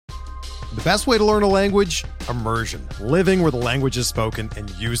The best way to learn a language? Immersion. Living where the language is spoken and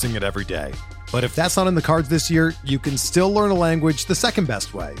using it every day. But if that's not in the cards this year, you can still learn a language the second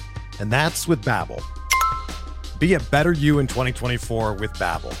best way, and that's with Babbel. Be a better you in 2024 with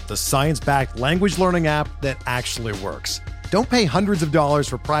Babbel, the science-backed language learning app that actually works. Don't pay hundreds of dollars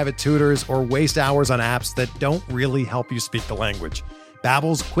for private tutors or waste hours on apps that don't really help you speak the language.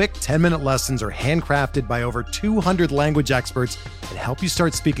 Babbel's quick 10-minute lessons are handcrafted by over 200 language experts and help you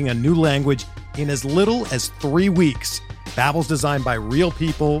start speaking a new language in as little as 3 weeks. Babbel's designed by real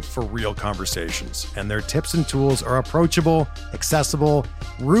people for real conversations, and their tips and tools are approachable, accessible,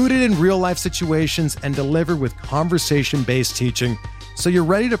 rooted in real-life situations, and delivered with conversation-based teaching, so you're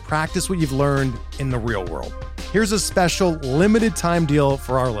ready to practice what you've learned in the real world. Here's a special limited-time deal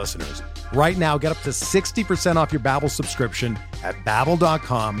for our listeners. Right now, get up to 60% off your Babbel subscription at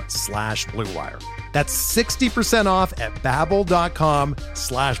babbel.com/Blue Wire. That's 60% off at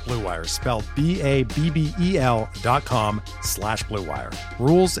babbel.com/Blue Wire, spelled BABBEL.com/Blue Wire.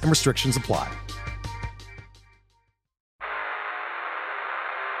 Rules and restrictions apply.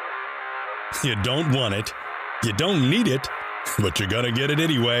 You don't want it, you don't need it, but you're gonna get it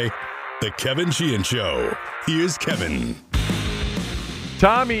anyway. The Kevin Sheehan Show. Here's Kevin.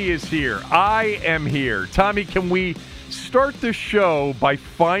 Tommy is here. I am here. Tommy, can we start the show by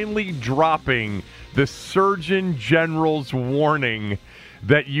finally dropping the Surgeon General's warning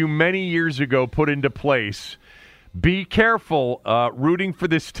that you many years ago put into place? Be careful. Rooting for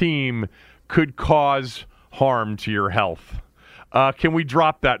this team could cause harm to your health. Can we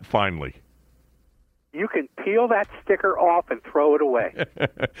drop that finally? You can peel that sticker off and throw it away.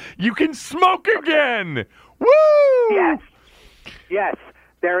 You can smoke again. Woo! Yes. Yes.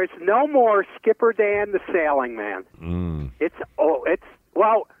 There is no more Skipper Dan the Sailing Man. It's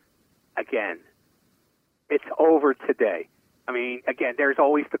over today. I mean, again, there's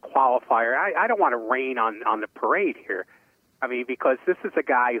always the qualifier. I don't want to rain on the parade here. I mean, because this is a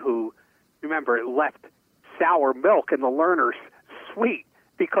guy who, remember, left sour milk in the learner's suite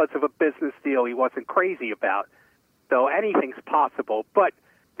because of a business deal he wasn't crazy about. So anything's possible. But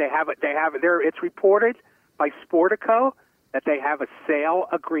it's reported by Sportico that they have a sale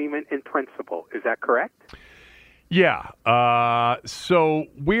agreement in principle. Is that correct? Yeah. So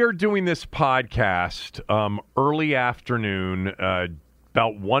we're doing this podcast early afternoon,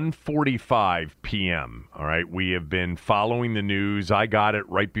 about 1:45 p.m. All right. We have been following the news. I got it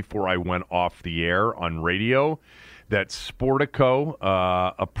right before I went off the air on radio that Sportico,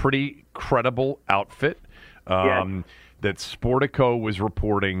 a pretty credible outfit, Yes. that Sportico was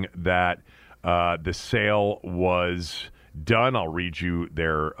reporting that the sale was done. I'll read you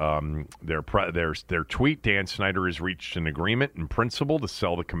their tweet. Dan Snyder has reached an agreement in principle to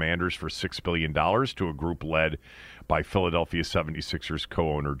sell the Commanders for $6 billion to a group led by Philadelphia 76ers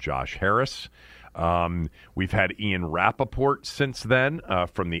co-owner Josh Harris. We've had Ian Rappaport since then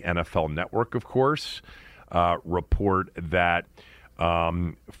from the NFL Network, of course, report that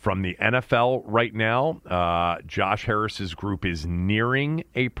from the NFL right now, Josh Harris's group is nearing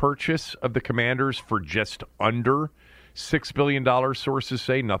a purchase of the Commanders for just under $6 billion, sources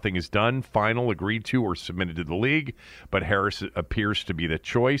say. Nothing is done, final, agreed to, or submitted to the league, but Harris appears to be the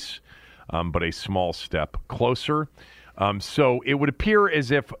choice, but a small step closer. So it would appear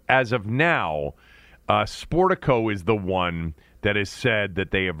as if, as of now, Sportico is the one that has said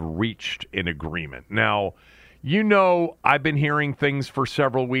that they have reached an agreement. Now, you know, I've been hearing things for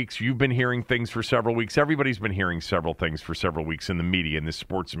several weeks. You've been hearing things for several weeks. Everybody's been hearing several things for several weeks in the media, in the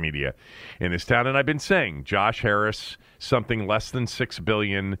sports media in this town. And I've been saying, Josh Harris, something less than $6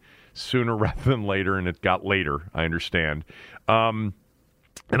 billion sooner rather than later, and it got later, I understand. And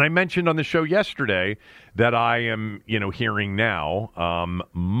I mentioned on the show yesterday that I am, hearing now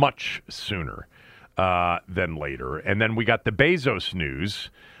much sooner than later. And then we got the Bezos news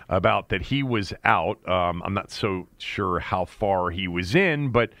about that he was out. I'm not so sure how far he was in,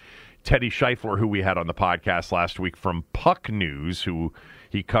 but Teddy Scheifler, who we had on the podcast last week from Puck News, who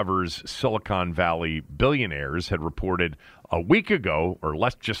he covers Silicon Valley billionaires, had reported a week ago, or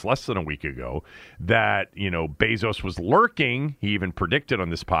less than a week ago, that, Bezos was lurking. He even predicted on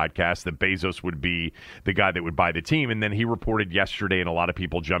this podcast that Bezos would be the guy that would buy the team. And then he reported yesterday, and a lot of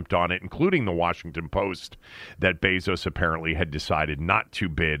people jumped on it, including the Washington Post, that Bezos apparently had decided not to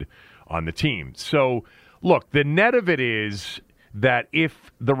bid on the team. So, look, the net of it is that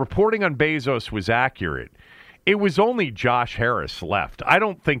if the reporting on Bezos was accurate, it was only Josh Harris left. I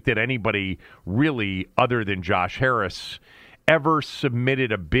don't think that anybody really, other than Josh Harris ever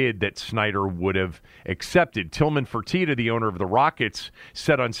submitted a bid that Snyder would have accepted. Tillman Fertitta, the owner of the Rockets,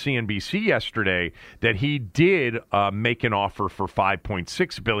 said on CNBC yesterday that he did make an offer for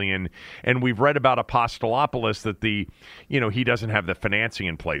 $5.6 billion, and we've read about Apostolopoulos that he doesn't have the financing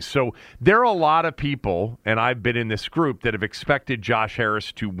in place. So there are a lot of people, and I've been in this group, that have expected Josh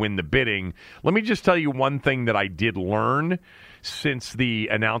Harris to win the bidding. Let me just tell you one thing that I did learn since the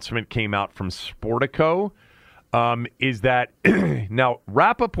announcement came out from Sportico. Is that now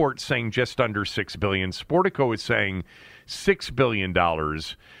Rappaport's saying just under $6 billion. Sportico is saying $6 billion.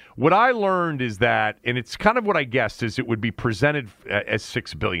 What I learned is that, and it's kind of what I guessed, is it would be presented as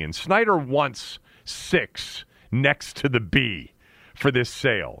 $6 billion. Snyder wants 6 next to the B for this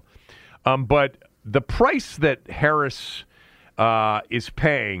sale. But the price that Harris is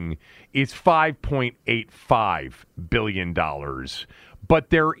paying is $5.85 billion. But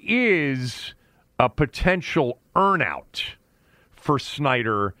there is a potential earnout for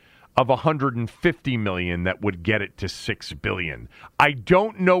Snyder of $150 million that would get it to $6 billion. I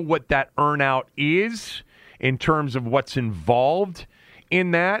don't know what that earnout is in terms of what's involved in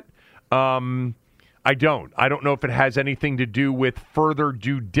that. I don't know if it has anything to do with further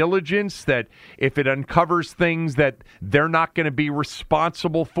due diligence, that if it uncovers things that they're not going to be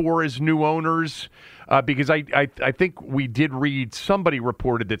responsible for as new owners, because I think we did read, somebody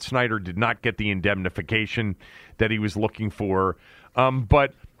reported that Snyder did not get the indemnification that he was looking for.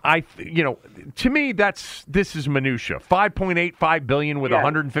 But to me, this is minutia. $5.85 billion with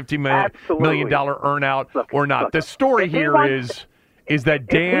 $150 million earnout or not. The story here is that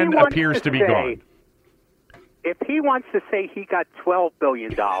Dan appears to be gone. If he wants to say he got $12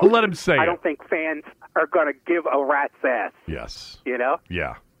 billion, let him say I don't think fans are going to give a rat's ass. Yes. You know?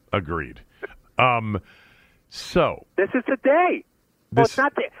 Yeah, agreed. So this is the day. Well, it's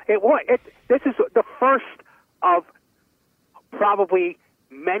not this is the first of probably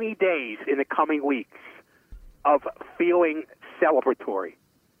many days in the coming weeks of feeling celebratory.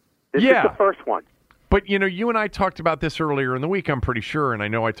 This is the first one. But, you and I talked about this earlier in the week, I'm pretty sure, and I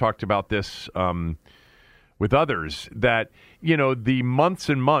know I talked about this with others, that, the months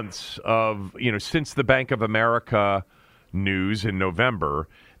and months of, since the Bank of America news in November,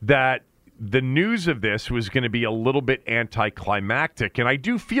 that the news of this was going to be a little bit anticlimactic. And I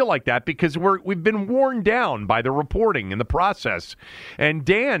do feel like that because we've been worn down by the reporting and the process. And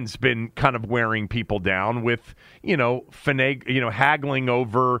Dan's been kind of wearing people down with, haggling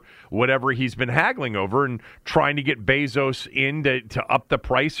over whatever he's been haggling over and trying to get Bezos in to up the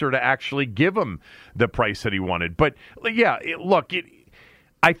price or to actually give him the price that he wanted. But, yeah,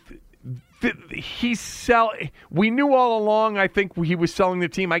 we knew all along, I think, he was selling the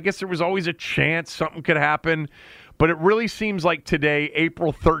team. I guess there was always a chance something could happen. But it really seems like today,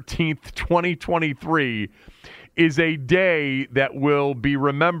 April 13th, 2023, is a day that will be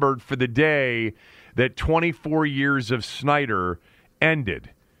remembered for the day that 24 years of Snyder ended.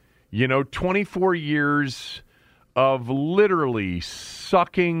 24 years of literally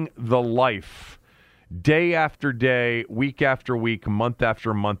sucking the life day after day, week after week, month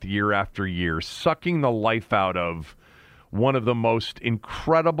after month, year after year, sucking the life out of one of the most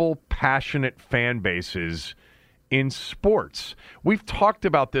incredible, passionate fan bases in sports. We've talked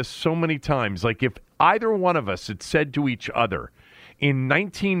about this so many times. Like, if either one of us had said to each other in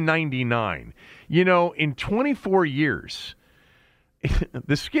 1999, in 24 years,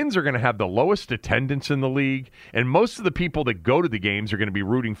 the Skins are going to have the lowest attendance in the league, and most of the people that go to the games are going to be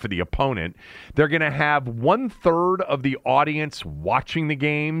rooting for the opponent. They're going to have 1/3 of the audience watching the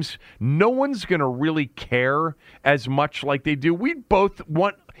games. No one's going to really care as much like they do. We both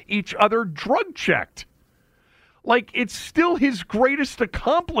want each other drug checked. Like, it's still his greatest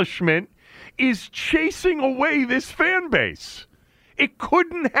accomplishment is chasing away this fan base. It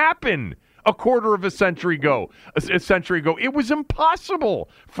couldn't happen a quarter of a century ago. It was impossible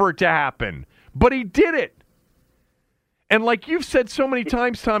for it to happen, but he did it. And like you've said so many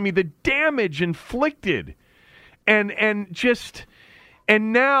times, Tommy, the damage inflicted, and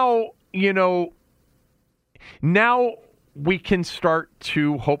now, now we can start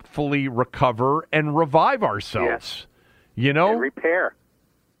to hopefully recover and revive ourselves. Yes. And repair.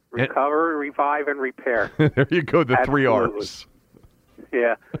 Recover, revive, and repair. There you go, the Absolutely. 3 R's.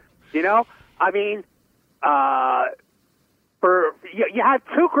 Yeah. You have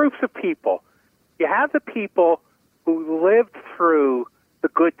two groups of people. You have the people who lived through the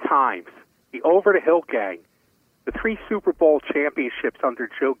good times, the Over the Hill gang, the 3 Super Bowl championships under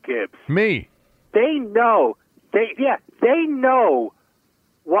Joe Gibbs. Me. They know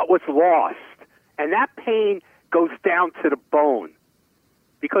what was lost, and that pain goes down to the bone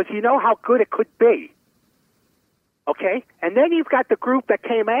because you know how good it could be. Okay? And then you've got the group that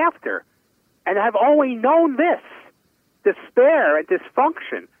came after and have only known this, despair and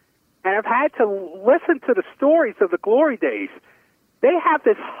dysfunction, and have had to listen to the stories of the glory days. They have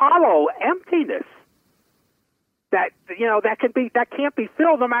this hollow emptiness that can't be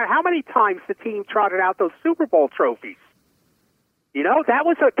filled no matter how many times the team trotted out those Super Bowl trophies. The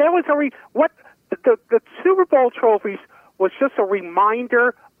Super Bowl trophies was just a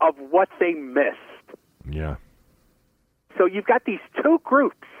reminder of what they missed. Yeah. So you've got these two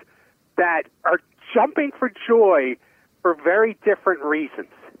groups that are jumping for joy for very different reasons.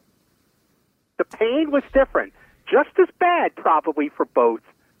 The pain was different, just as bad probably for both,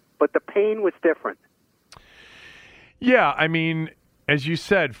 but the pain was different. Yeah, I mean, as you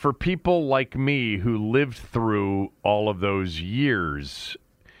said, for people like me who lived through all of those years,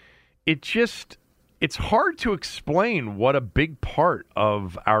 it's hard to explain what a big part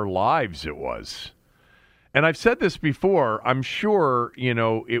of our lives it was. And I've said this before, I'm sure,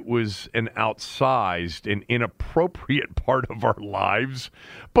 it was an outsized and inappropriate part of our lives.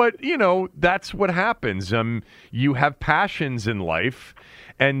 But, that's what happens. You have passions in life,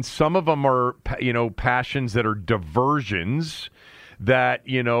 and some of them are, passions that are diversions that,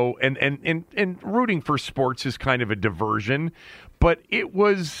 and rooting for sports is kind of a diversion. But it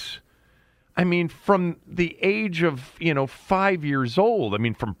was, from the age of, 5 years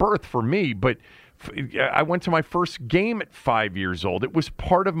old, from birth for me, but I went to my first game at 5 years old. It was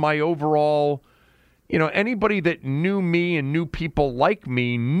part of my overall, anybody that knew me and knew people like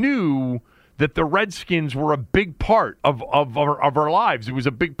me knew that the Redskins were a big part of our lives. It was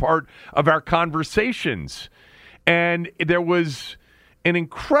a big part of our conversations. And there was an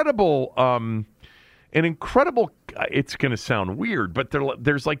incredible, it's going to sound weird, but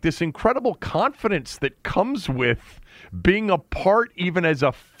there's like this incredible confidence that comes with being a part, even as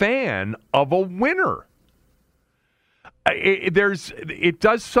a fan, of a winner. It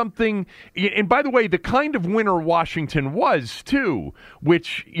does something, and by the way, the kind of winner Washington was too,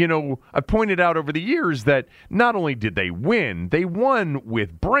 which, I pointed out over the years that not only did they win, they won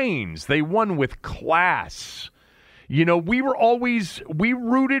with brains, they won with class. We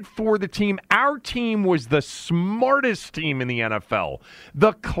rooted for the team. Our team was the smartest team in the NFL,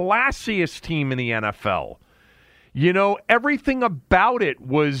 the classiest team in the NFL. Everything about it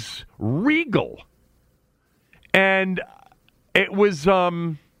was regal. And it was,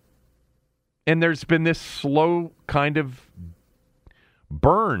 and there's been this slow kind of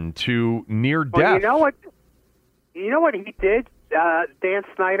burn to near death. Well, you know what he did, Dan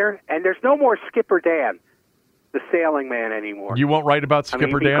Snyder? And there's no more Skipper Dan, the sailing man, anymore. You won't write about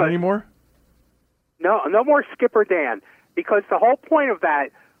Skipper Dan anymore? No more Skipper Dan, because the whole point of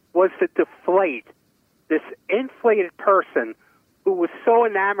that was to deflate this inflated person who was so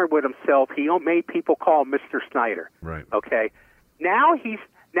enamored with himself, he made people call him Mr. Snyder. Right. Okay. Now he's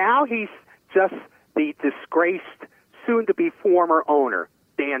just the disgraced, soon-to-be former owner,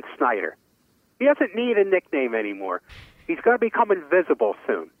 Dan Snyder. He doesn't need a nickname anymore. He's going to become invisible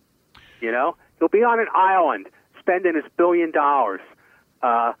soon. He'll be on an island spending his $1 billion,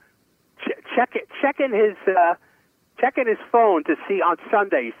 checking his phone to see on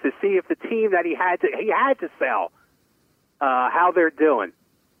Sundays to see if the team that he had to sell, how they're doing,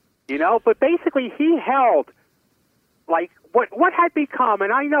 But basically, he held like what had become,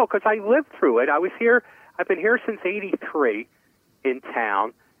 and I know because I lived through it. I've been here since '83 in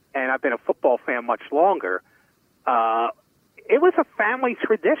town, and I've been a football fan much longer. It was a family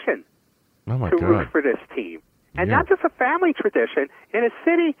tradition to root for this team, and not just a family tradition in a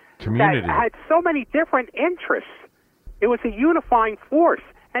city Community. that had so many different interests. It was a unifying force,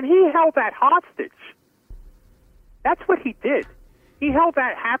 and he held that hostage. That's what he did. He held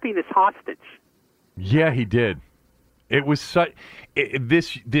that happiness hostage. Yeah, he did. It was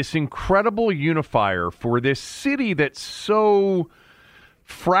this incredible unifier for this city that's so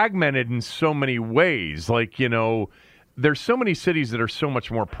fragmented in so many ways. Like, there's so many cities that are so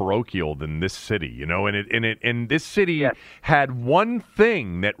much more parochial than this city, and this city had one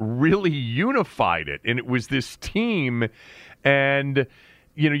thing that really unified it, and it was this team, and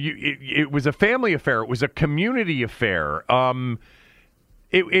it was a family affair, it was a community affair.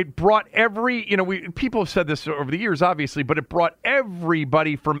 It brought people have said this over the years, obviously, but it brought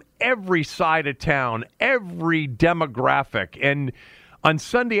everybody from every side of town, every demographic, and on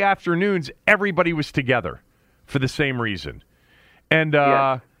Sunday afternoons, everybody was together for the same reason, and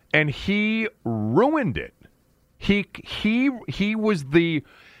he ruined it. He was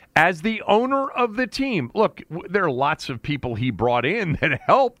as the owner of the team. Look, there are lots of people he brought in that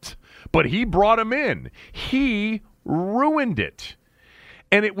helped, but he brought them in. He ruined it,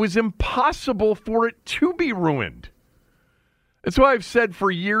 and it was impossible for it to be ruined. It's what I've said for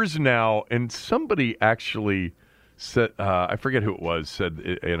years now, and somebody actually said, I forget who it was,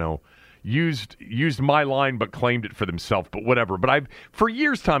 said, used my line but claimed it for themselves, but whatever. But for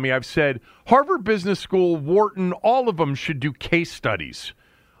years, Tommy, I've said Harvard Business School, Wharton, all of them should do case studies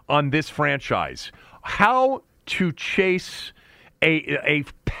on this franchise. How to chase a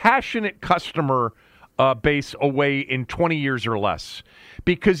passionate customer base away in 20 years or less,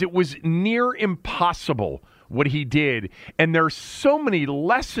 because it was near impossible what he did, and there's so many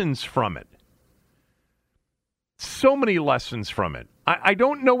lessons from it. So many lessons from it. I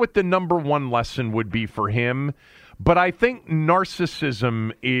don't know what the number one lesson would be for him, but I think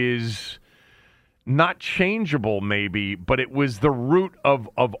narcissism is not changeable, maybe, but it was the root of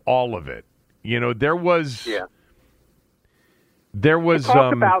all of it. There was... Yeah. There was...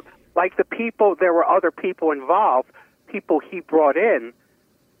 Talk about, like, the people, there were other people involved, people he brought in,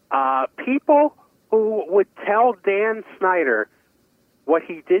 people who would tell Dan Snyder what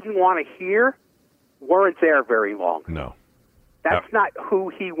he didn't want to hear weren't there very long. No. That's not who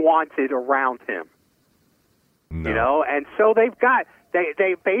he wanted around him. No. And so they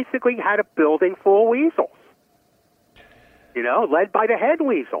basically had a building full of weasels, led by the head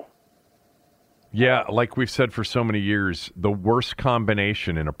weasel. Yeah, like we've said for so many years, the worst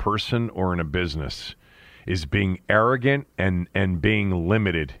combination in a person or in a business is being arrogant and being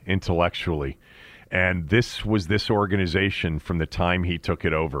limited intellectually. And this was this organization from the time he took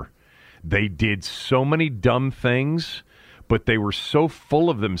it over. They did so many dumb things, but they were so full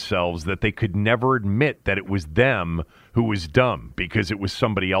of themselves that they could never admit that it was them who was dumb, because it was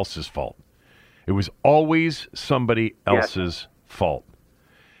somebody else's fault. It was always somebody else's fault.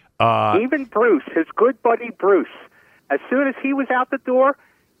 Even Bruce, his good buddy Bruce, as soon as he was out the door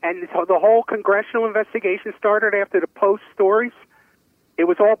and the whole congressional investigation started after the Post stories, it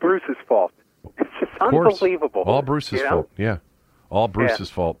was all Bruce's fault. It's just unbelievable. All Bruce's fault, yeah. All Bruce's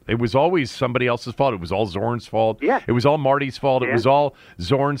fault. It was always somebody else's fault. It was all Zorn's fault. Yeah. It was all Marty's fault. It was all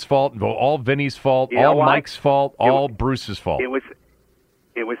Zorn's fault. All Vinny's fault. All Mike's fault. All Bruce's fault.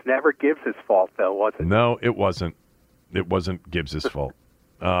 It was never Gibbs's fault, though, was it? No, it wasn't. It wasn't Gibbs's fault.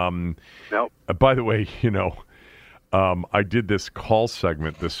 No. By the way, I did this call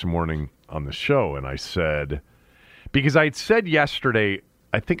segment this morning on the show, and I said, because I had said yesterday,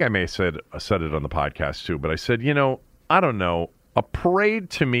 I think I may have said it on the podcast too, but I said, I don't know, a parade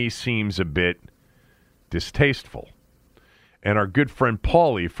to me seems a bit distasteful. And our good friend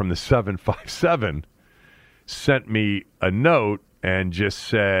Paulie from the 757 sent me a note and just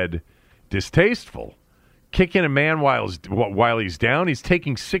said, distasteful. Kicking a man while he's down, he's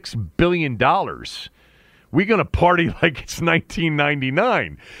taking $6 billion. We're going to party like it's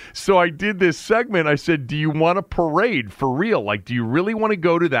 1999. So I did this segment. I said, do you want a parade for real? Like, do you really want to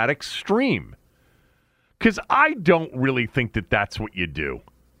go to that extreme? Because I don't really think that that's what you do.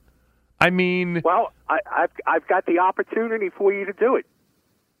 I mean... Well, I've got the opportunity for you to do it.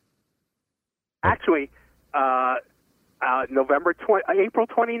 Actually, April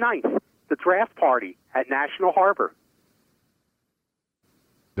 29th, the draft party at National Harbor.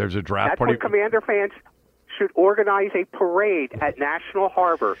 There's a draft party? That's when Commander fans should organize a parade at National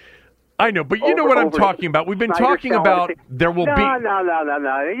Harbor. I know, but you know what I'm talking about. We've been talking about there will be... No.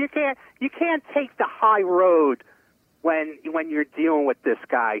 You can't take the high road when you're dealing with this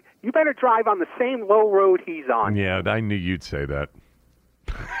guy. You better drive on the same low road he's on. Yeah, I knew you'd say that.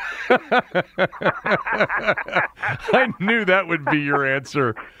 I knew that would be your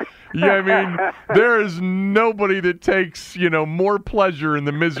answer. Yeah, I mean, there is nobody that takes, more pleasure in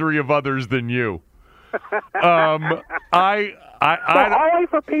the misery of others than you. Only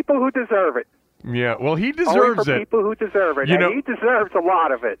for people who deserve it. Yeah, well, he deserves only for people who deserve it. And he deserves a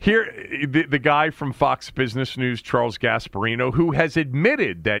lot of it. Here, the guy from Fox Business News, Charles Gasparino, who has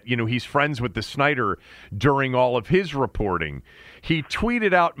admitted that, he's friends with the Snyder during all of his reporting, he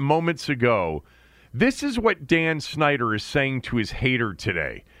tweeted out moments ago, this is what Dan Snyder is saying to his hater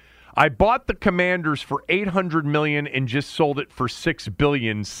today. I bought the Commanders for $800 million and just sold it for $6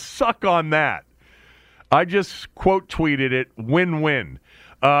 billion. Suck on that. I just quote tweeted it, win-win,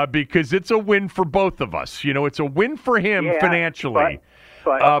 because it's a win for both of us. It's a win for him financially,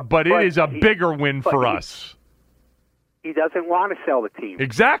 but it is a bigger win for us. He doesn't want to sell the team.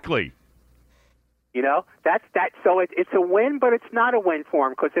 Exactly. That's that. So it's a win, but it's not a win for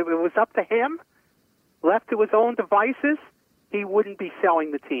him, because if it was up to him, left to his own devices, he wouldn't be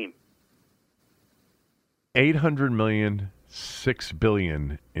selling the team. $800 million. $6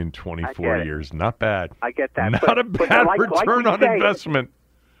 billion in 24 years. Not bad. I get that. Not a bad return on investment.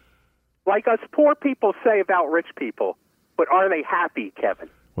 Like us poor people say about rich people, but are they happy, Kevin?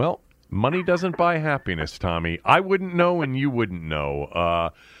 Well, Money doesn't buy happiness, Tommy. I wouldn't know, and you wouldn't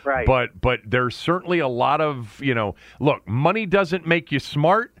know. Right. But there's certainly a lot of, look, money doesn't make you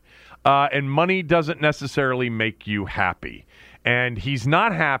smart, and money doesn't necessarily make you happy. And he's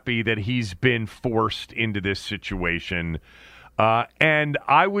not happy that he's been forced into this situation. And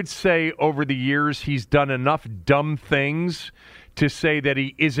I would say over the years he's done enough dumb things to say that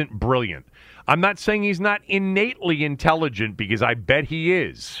he isn't brilliant. I'm not saying he's not innately intelligent, because I bet he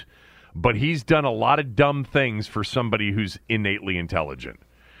is. But he's done a lot of dumb things for somebody who's innately intelligent.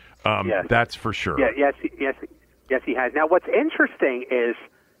 Yes. That's for sure. Yes, he has. Now, what's interesting is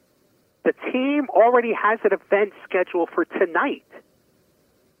the team already has an event scheduled for tonight.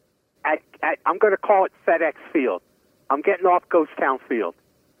 I'm going to call it FedEx Field. I'm getting off Ghost Town Field.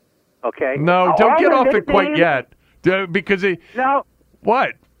 Okay? No, don't get off it quite yet, because no.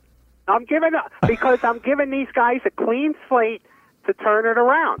 What? I'm giving these guys a clean slate to turn it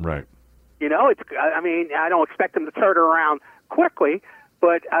around. Right. I don't expect them to turn it around quickly,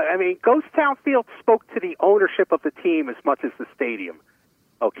 but Ghost Town Field spoke to the ownership of the team as much as the stadium.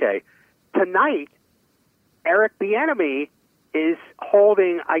 Okay. Tonight, Eric Bieniemy is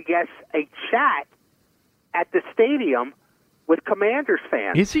holding, I guess, a chat at the stadium with Commanders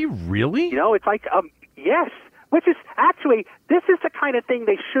fans. Is he really? It's like, yes, which is actually, this is the kind of thing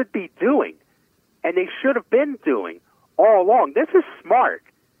they should be doing, and they should have been doing all along. This is smart.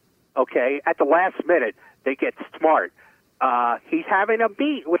 Okay, at the last minute, they get smart. He's having a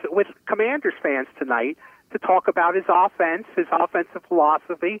meet with Commanders fans tonight to talk about his offense, his offensive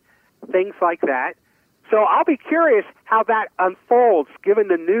philosophy, things like that. So I'll be curious how that unfolds given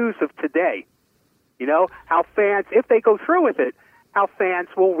the news of today. How fans, if they go through with it, how fans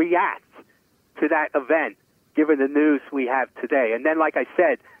will react to that event given the news we have today. And then, like I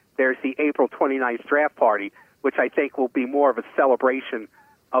said, there's the April 29th draft party, which I think will be more of a celebration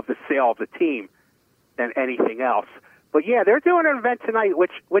of the sale of the team than anything else. But yeah, they're doing an event tonight,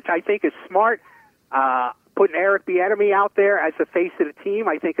 which I think is smart. Putting Eric Bieniemy out there as the face of the team,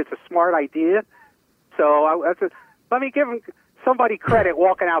 I think it's a smart idea. So let me give somebody credit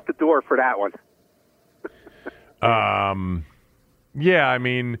walking out the door for that one. Yeah,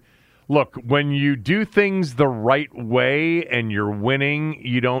 look, when you do things the right way and you're winning,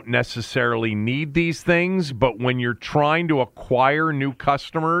 you don't necessarily need these things. But when you're trying to acquire new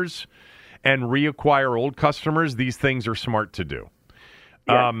customers and reacquire old customers, these things are smart to do.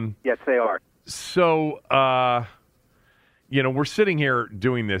 Yes, they are. So, we're sitting here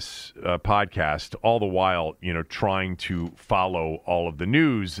doing this podcast all the while, trying to follow all of the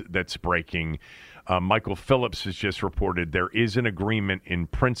news that's breaking. Michael Phillips has just reported there is an agreement in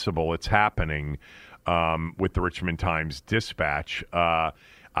principle. It's happening with the Richmond Times-Dispatch. I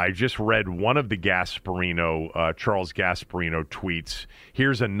just read one of the Charles Gasparino tweets.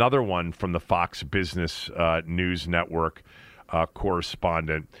 Here's another one from the Fox Business News Network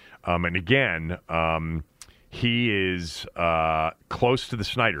correspondent. And again, he is close to the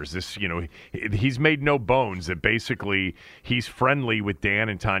Snyders. He's made no bones that basically he's friendly with Dan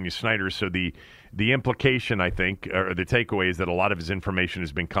and Tanya Snyder. So the implication, I think, or the takeaway is that a lot of his information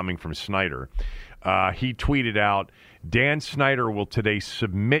has been coming from Snyder. He tweeted out, Dan Snyder will today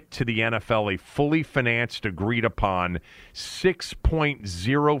submit to the NFL a fully financed, agreed-upon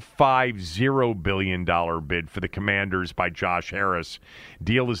 $6.050 billion bid for the Commanders by Josh Harris.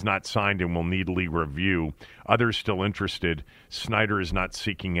 Deal is not signed and will need legal review. Others still interested. Snyder is not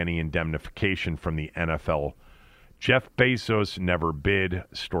seeking any indemnification from the NFL. Jeff Bezos never bid.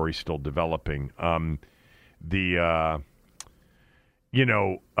 Story still developing.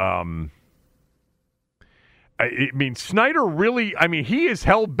 Snyder really, he is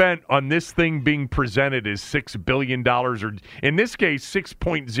hell-bent on this thing being presented as $6 billion, or in this case,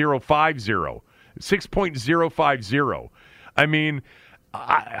 6.050.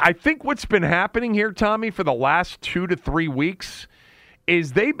 I think what's been happening here, Tommy, for the last 2 to 3 weeks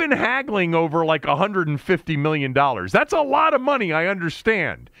is they've been haggling over like $150 million. That's a lot of money, I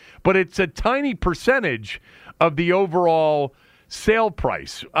understand, but it's a tiny percentage of the overall sale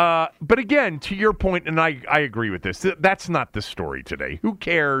price. But again, to your point, and I agree with this, that's not the story today. Who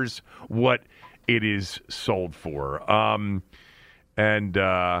cares what it is sold for?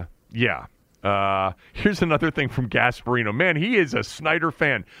 Here's another thing from Gasparino. Man, he is a Snyder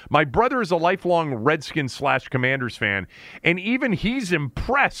fan. My brother is a lifelong Redskins/Commanders fan, and even he's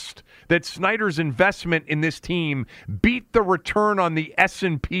impressed that Snyder's investment in this team beat the return on the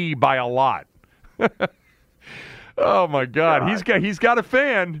S&P by a lot. Oh my God, he's got a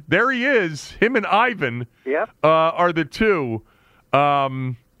fan. There he is. Him and Ivan are the two.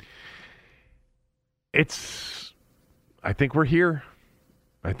 I think we're here.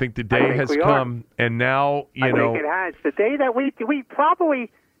 I think the day has come, and now, I think it has. The day that we probably,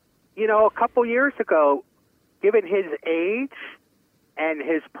 a couple years ago, given his age and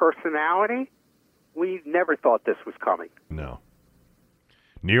his personality, we never thought this was coming. No.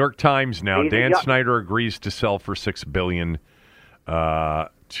 New York Times now. Dan Snyder agrees to sell for $6 billion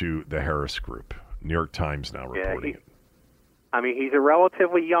to the Harris Group. New York Times now reporting it. I mean, he's a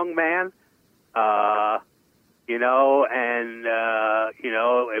relatively young man,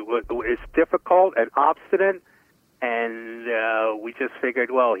 it's difficult and obstinate, and we just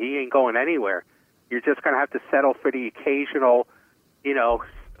figured, well, he ain't going anywhere. You're just going to have to settle for the occasional,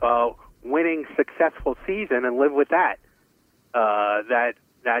 winning successful season and live with that. That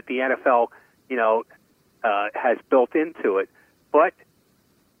the NFL, has built into it. But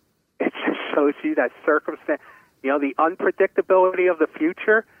it just shows you that circumstance, the unpredictability of the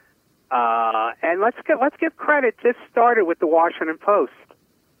future. And let's give credit. This started with the Washington Post.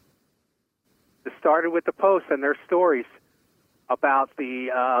 It started with the Post and their stories about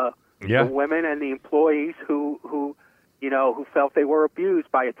the women and the employees who felt they were abused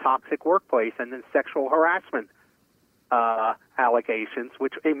by a toxic workplace, and then sexual harassment allegations,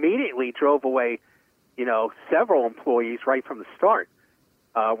 which immediately drove away, several employees right from the start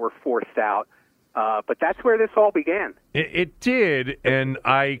were forced out. But that's where this all began. It did, and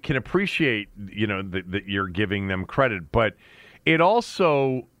I can appreciate, that you're giving them credit. But it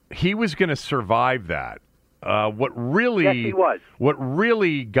also, he was going to survive that. What really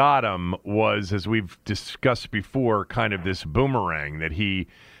got him was, as we've discussed before, kind of this boomerang that he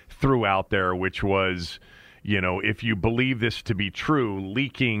threw out there, which was, if you believe this to be true,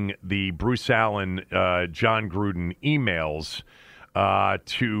 leaking the Bruce Allen, John Gruden emails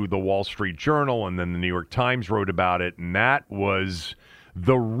to the Wall Street Journal, and then the New York Times wrote about it, and that was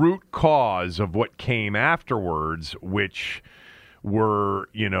the root cause of what came afterwards, which were,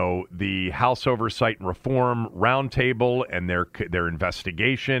 the House Oversight and Reform Roundtable and their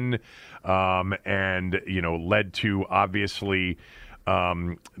investigation, and led to obviously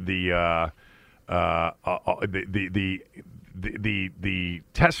the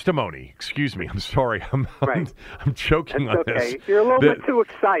testimony. Excuse me. I'm sorry. I'm choking on this. You're a little bit too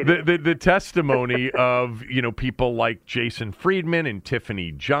excited. The testimony of people like Jason Friedman and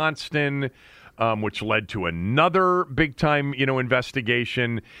Tiffany Johnston, which led to another big time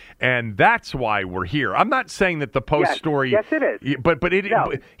investigation, and that's why we're here. I'm not saying that the Post story. Yes, it is. But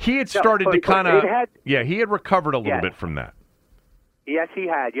he had started to kind of he had recovered a little bit from that. Yes, he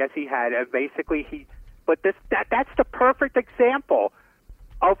had. And basically, that's the perfect example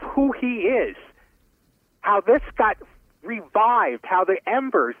of who he is. How this got revived. How the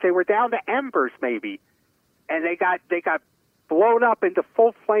embers, they were down to embers maybe, and they got blown up into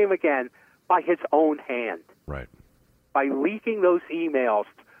full flame again by his own hand. Right. By leaking those emails,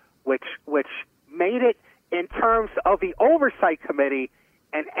 which made it, in terms of the Oversight Committee,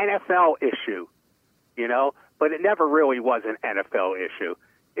 an NFL issue. But it never really was an NFL issue.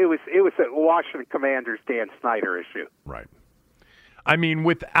 It was a Washington Commanders Dan Snyder issue. Right. I mean,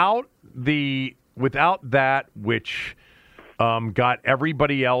 without that, which got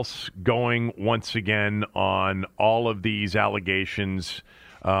everybody else going once again on all of these allegations,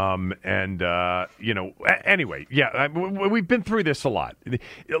 anyway, we've been through this a lot.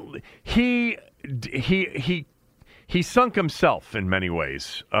 He sunk himself in many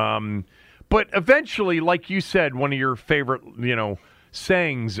ways. But eventually, like you said, one of your favorite,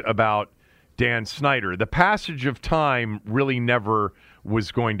 sayings about Dan Snyder, the passage of time really never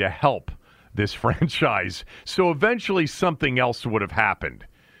was going to help this franchise. So eventually something else would have happened.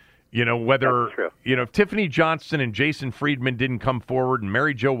 Whether, if Tiffany Johnston and Jason Friedman didn't come forward and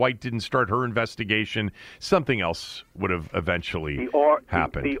Mary Jo White didn't start her investigation, something else would have eventually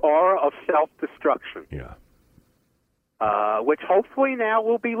happened. The aura of self-destruction. Yeah. Which hopefully now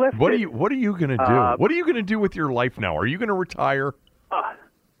will be lifted. What are you going to do? What are you going to do with your life now? Are you going to retire?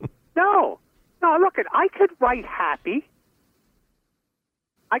 No. Look, I could write happy.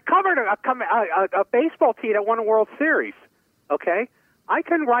 I covered a baseball team that won a World Series. Okay, I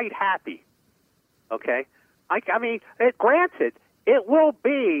can write happy. Okay, I mean, granted, it will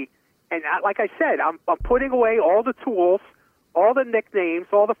be, and like I said, I'm putting away all the tools, all the nicknames,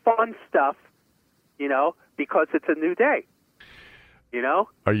 all the fun stuff. Because it's a new day.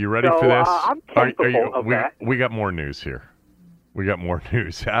 Are you ready for this? I'm capable of that. We got more news here.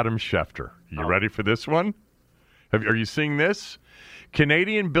 Adam Schefter. You ready for this one? Are you seeing this?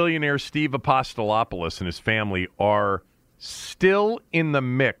 Canadian billionaire Steve Apostolopoulos and his family are still in the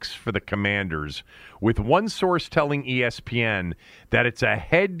mix for the Commanders, with one source telling ESPN that it's a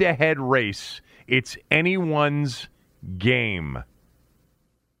head-to-head race. It's anyone's game.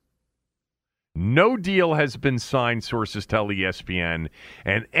 No deal has been signed, sources tell ESPN,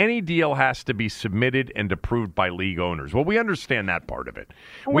 and any deal has to be submitted and approved by league owners. Well, we understand that part of it.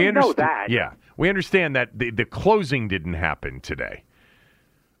 We know that. Yeah, we understand that the closing didn't happen today.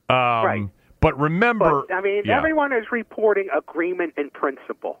 Right. But remember... But, I mean, everyone is reporting agreement in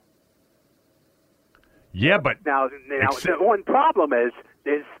principle. Yeah, but... Now the one problem is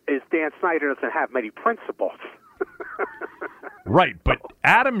Dan Snyder doesn't have many principles. Right, but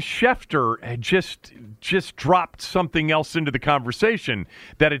Adam Schefter had just dropped something else into the conversation,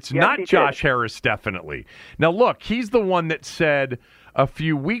 that it's not Josh Harris, definitely. Now, look, he's the one that said a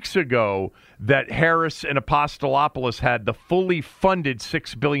few weeks ago that Harris and Apostolopoulos had the fully funded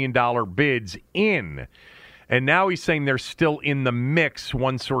 $6 billion bids in. And now he's saying they're still in the mix,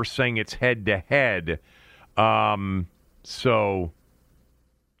 one source saying it's head-to-head. So,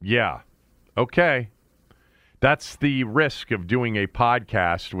 yeah, okay. That's the risk of doing a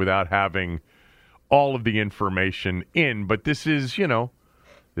podcast without having all of the information in. But this is,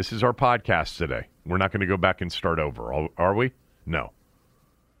 this is our podcast today. We're not going to go back and start over, are we? No.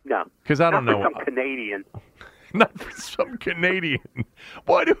 No. Because I don't know. Not for some Canadian. Not for some Canadian.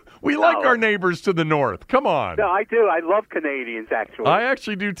 What? We like our neighbors to the north. Come on. No, I do. I love Canadians, actually. I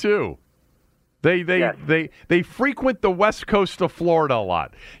actually do, too. They frequent the west coast of Florida a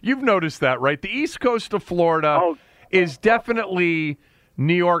lot. You've noticed that, right? The east coast of Florida is definitely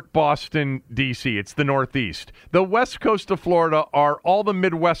New York, Boston, D.C. It's the Northeast. The west coast of Florida are all the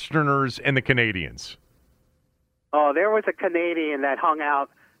Midwesterners and the Canadians. Oh, there was a Canadian that hung out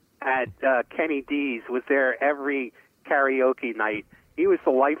at Kenny D's, was there every karaoke night. He was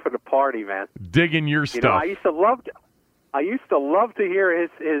the life of the party, man. Digging your stuff. I used to love to hear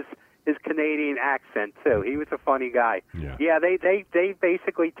his Canadian accent too. He was a funny guy. Yeah, they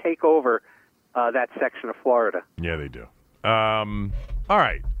basically take over that section of Florida. Yeah, they do. All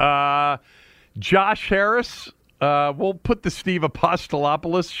right. Josh Harris, we'll put the Steve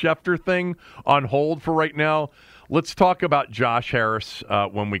Apostolopoulos Schefter thing on hold for right now. Let's talk about Josh Harris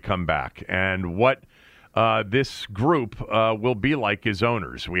when we come back and what this group will be like as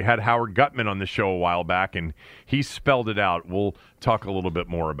owners. We had Howard Gutman on the show a while back, and he spelled it out. We'll talk a little bit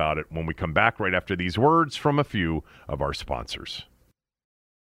more about it when we come back right after these words from a few of our sponsors.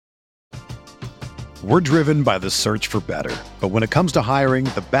 We're driven by the search for better. But when it comes to hiring,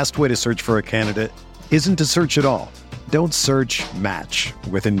 the best way to search for a candidate isn't to search at all. Don't search, match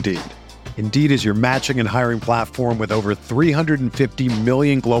with Indeed. Indeed is your matching and hiring platform with over 350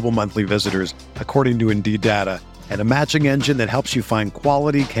 million global monthly visitors, according to Indeed data, and a matching engine that helps you find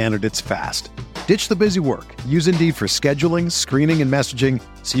quality candidates fast. Ditch the busy work. Use Indeed for scheduling, screening, and messaging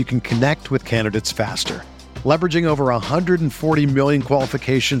so you can connect with candidates faster. Leveraging over 140 million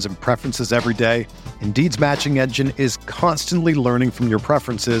qualifications and preferences every day, Indeed's matching engine is constantly learning from your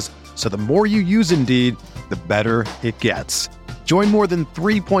preferences, so the more you use Indeed, the better it gets. Join more than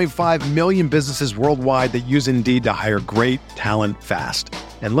 3.5 million businesses worldwide that use Indeed to hire great talent fast.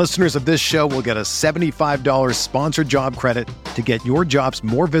 And listeners of this show will get a $75 sponsored job credit to get your jobs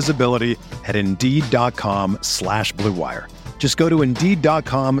more visibility at Indeed.com/Blue Wire. Just go to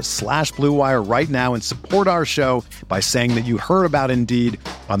Indeed.com/Blue Wire right now and support our show by saying that you heard about Indeed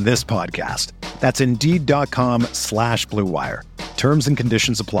on this podcast. That's Indeed.com/Blue Wire. Terms and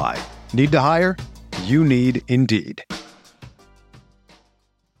conditions apply. Need to hire? You need Indeed.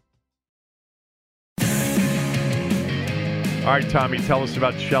 All right, Tommy, tell us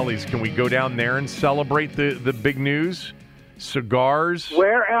about Shelley's. Can we go down there and celebrate the big news? Cigars.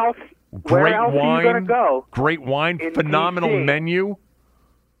 Where else? Great wine. Are you going to go? Great wine. Phenomenal DC. Menu.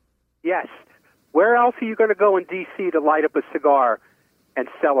 Yes. Where else are you going to go in D.C. to light up a cigar and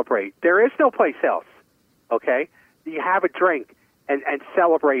celebrate? There is no place else. Okay? You have a drink and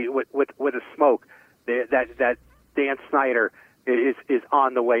celebrate with a smoke. That Dan Snyder is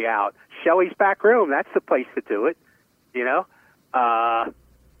on the way out. Shelley's Back Room. That's the place to do it. You know,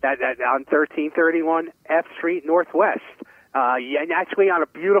 that on 1331 F Street Northwest. And actually, on a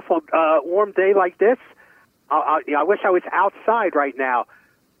beautiful warm day like this, I wish I was outside right now,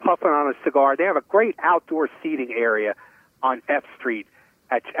 puffing on a cigar. They have a great outdoor seating area on F Street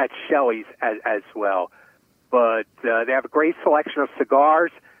at Shelley's as well. But they have a great selection of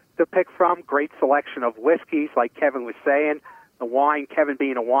cigars to pick from. Great selection of whiskeys, like Kevin was saying. The wine, Kevin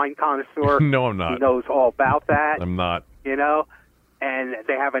being a wine connoisseur. No, I'm not. He knows all about that. I'm not. You know, and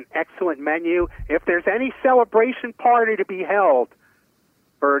they have an excellent menu. If there's any celebration party to be held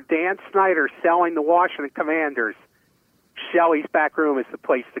for Dan Snyder selling the Washington Commanders, Shelley's Back Room is the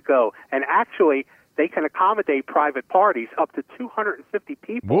place to go. And actually, they can accommodate private parties up to 250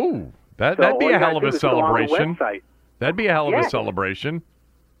 people. Whoa, that'd be a hell of a celebration. That'd be a hell of a celebration.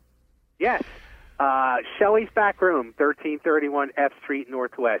 Yes. Shelley's Back Room, 1331 F Street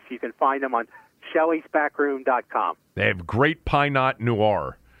Northwest. You can find them on Shelley'sBackroom.com. They have great Pine Knot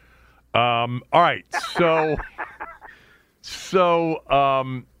Noir. All right, so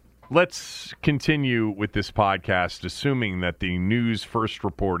let's continue with this podcast, assuming that the news first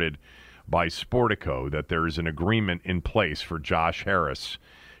reported by Sportico that there is an agreement in place for Josh Harris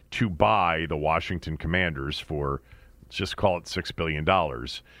to buy the Washington Commanders for, let's just call it $6 billion,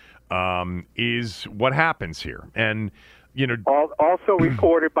 is what happens here. And, you know, also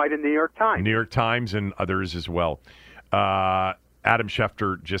reported by the New York Times. New York Times and others as well. Adam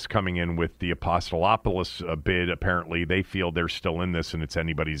Schefter just coming in with the Apostolopoulos bid. Apparently, they feel they're still in this and it's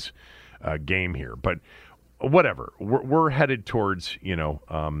anybody's game here. But whatever. We're headed towards,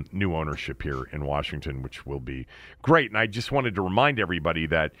 new ownership here in Washington, which will be great. And I just wanted to remind everybody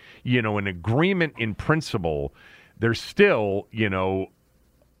that, an agreement in principle, there's still,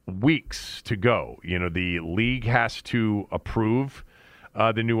 weeks to go. The league has to approve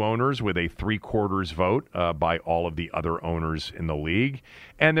the new owners with a 3/4 vote by all of the other owners in the league.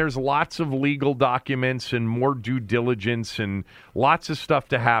 And there's lots of legal documents and more due diligence and lots of stuff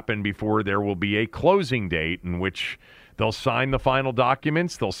to happen before there will be a closing date in which they'll sign the final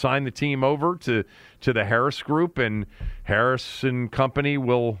documents. They'll sign the team over to the Harris Group, and Harris and company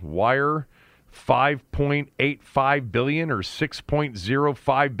will wire $5.85 billion or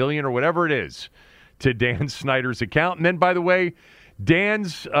 $6.05 billion or whatever it is to Dan Snyder's account. And then, by the way, Dan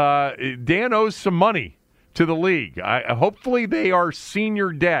owes some money to the league. Hopefully they are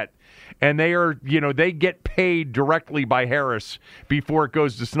senior debt, and they are, they get paid directly by Harris before it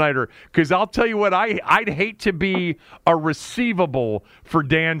goes to Snyder. Because I'll tell you what, I'd hate to be a receivable for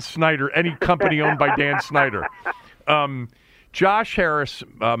Dan Snyder, any company owned by Dan Snyder. Josh Harris,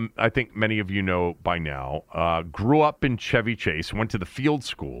 I think many of you know by now, grew up in Chevy Chase, went to the Field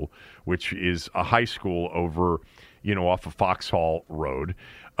School, which is a high school over off of Foxhall Road,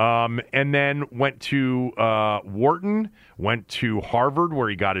 and then went to Wharton, went to Harvard, where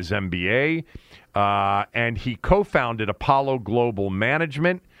he got his MBA, and he co-founded Apollo Global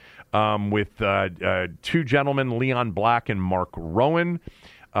Management with two gentlemen, Leon Black and Mark Rowan,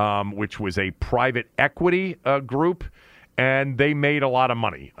 which was a private equity group, and they made a lot of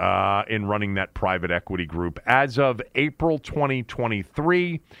money in running that private equity group. As of April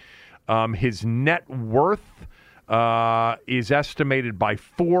 2023, his net worth is estimated by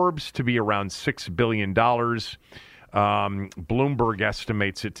Forbes to be around $6 billion. Bloomberg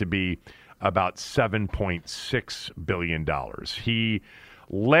estimates it to be about $7.6 billion. He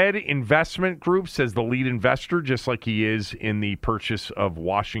led investment groups as the lead investor, just like he is in the purchase of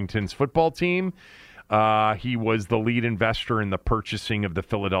Washington's football team. He was the lead investor in the purchasing of the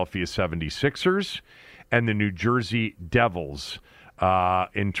Philadelphia 76ers and the New Jersey Devils.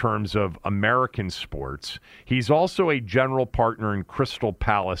 In terms of American sports. He's also a general partner in Crystal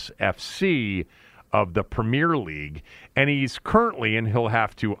Palace FC of the Premier League, and he's currently, and he'll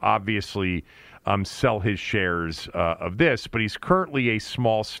have to obviously sell his shares of this, but he's currently a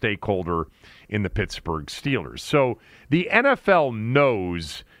small stakeholder in the Pittsburgh Steelers. So the NFL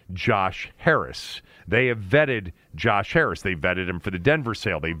knows Josh Harris. They have vetted Josh Harris. They vetted him for the Denver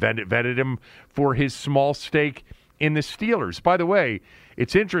sale. They vetted him for his small stake in the Steelers. By the way,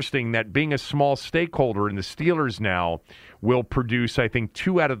 it's interesting that being a small stakeholder in the Steelers now will produce, I think,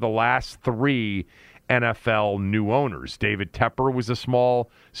 2 out of the last 3 NFL new owners. David Tepper was a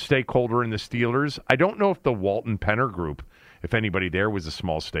small stakeholder in the Steelers. I don't know if the Walton Penner Group, if anybody there was a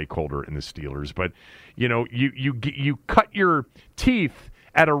small stakeholder in the Steelers, but you cut your teeth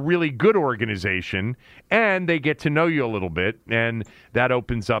at a really good organization, and they get to know you a little bit, and that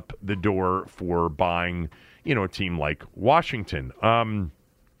opens up the door for buying a team like Washington. The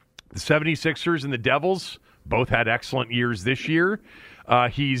 76ers and the Devils both had excellent years this year.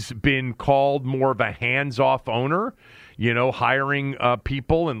 He's been called more of a hands-off owner, hiring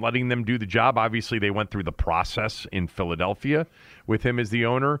people and letting them do the job. Obviously, they went through the process in Philadelphia with him as the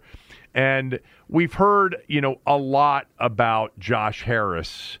owner. And we've heard, a lot about Josh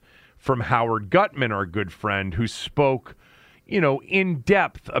Harris from Howard Gutman, our good friend, who spoke in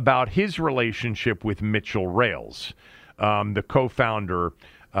depth about his relationship with Mitchell Rales, the co-founder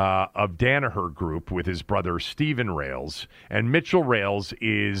of Danaher Group with his brother Stephen Rales. And Mitchell Rales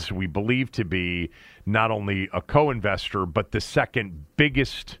is, we believe, to be not only a co-investor, but the second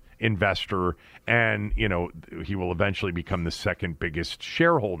biggest investor. And, he will eventually become the second biggest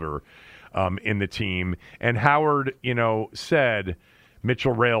shareholder in the team. And Howard, said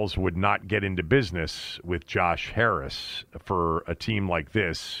Mitchell Rales would not get into business with Josh Harris for a team like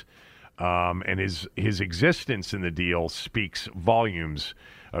this, and his existence in the deal speaks volumes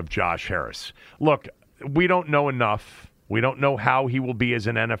of Josh Harris. Look, we don't know enough. We don't know how he will be as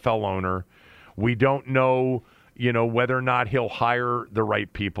an NFL owner. We don't know, whether or not he'll hire the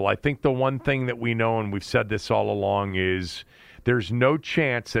right people. I think the one thing that we know, and we've said this all along, is there's no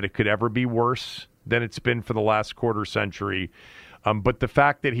chance that it could ever be worse than it's been for the last quarter century. But the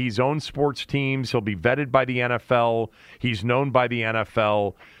fact that he's owned sports teams, he'll be vetted by the NFL, he's known by the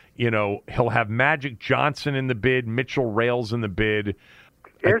NFL, he'll have Magic Johnson in the bid, Mitchell Rales in the bid.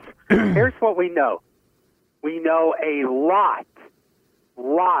 Here's what we know. We know a lot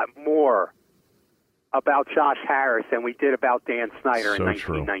more about Josh Harris than we did about Dan Snyder in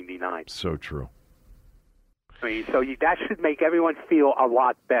 1999. So true. I mean, that should make everyone feel a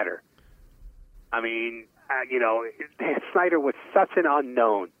lot better. I mean, Dan Snyder was such an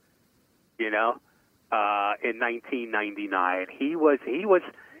unknown, in 1999. He was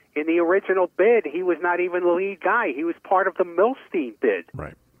in the original bid. He was not even the lead guy. He was part of the Milstein bid.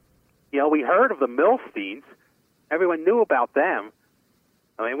 Right. We heard of the Milsteins. Everyone knew about them.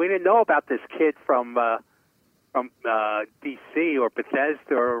 I mean, we didn't know about this kid from D.C. or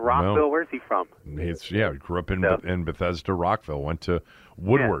Bethesda or Rockville. No. Where's he from? Grew up in Bethesda, Rockville. Went to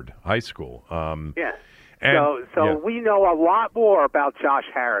Woodward High School. So we know a lot more about Josh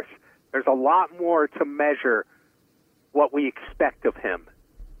Harris. There's a lot more to measure what we expect of him.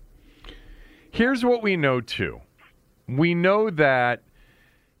 Here's what we know, too. We know that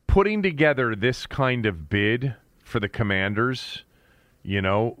putting together this kind of bid for the Commanders,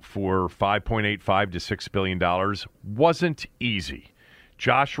 for $5.85 to $6 billion wasn't easy.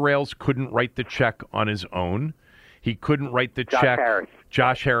 Josh Rales couldn't write the check on his own. He couldn't write the check.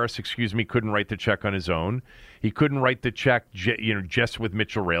 Josh Harris, couldn't write the check on his own. He couldn't write the check, just with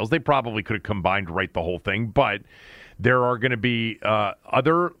Mitchell Rales. They probably could have combined to write the whole thing, but there are going to be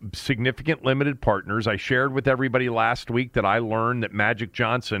other significant limited partners. I shared with everybody last week that I learned that Magic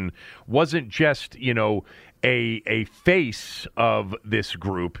Johnson wasn't just, a face of this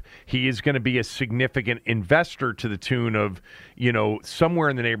group. He is going to be a significant investor to the tune of, somewhere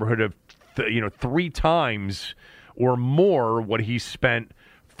in the neighborhood of, 3 times or more what he spent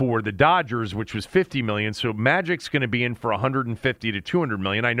for the Dodgers, which was $50 million. So Magic's going to be in for $150 to $200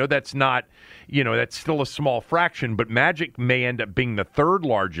 million. I know that's not, that's still a small fraction, but Magic may end up being the third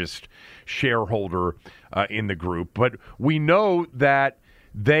largest shareholder in the group. But we know that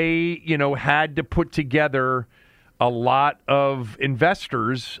they, had to put together a lot of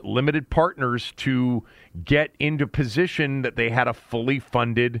investors, limited partners, to get into position that they had a fully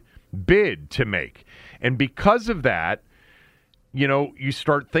funded bid to make. And because of that, you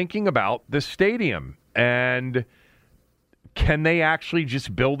start thinking about the stadium and can they actually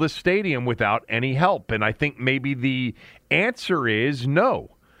just build a stadium without any help? And I think maybe the answer is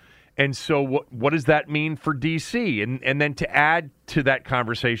no. And so what does that mean for D.C.? And then to add to that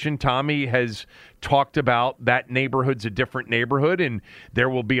conversation, Tommy has talked about that neighborhood's a different neighborhood, and there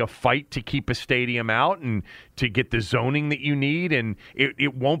will be a fight to keep a stadium out and to get the zoning that you need, and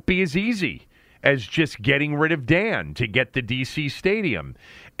it won't be as easy as just getting rid of Dan to get the D.C. stadium.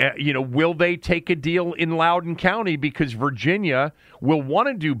 Will they take a deal in Loudoun County because Virginia will want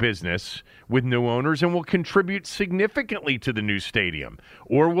to do business with new owners and will contribute significantly to the new stadium?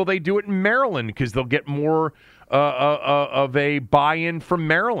 Or will they do it in Maryland because they'll get more of a buy-in from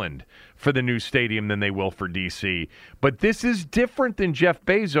Maryland for the new stadium than they will for D.C.? But this is different than Jeff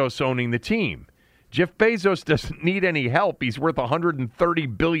Bezos owning the team. Jeff Bezos doesn't need any help. He's worth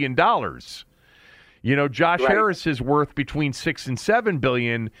 $130 billion. Josh Harris is worth between $6 and $7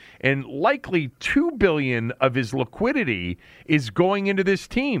 billion, and likely $2 billion of his liquidity is going into this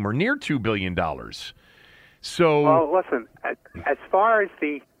team, or near $2 billion. So, well, listen. As far as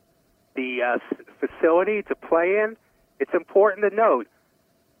the facility to play in, it's important to note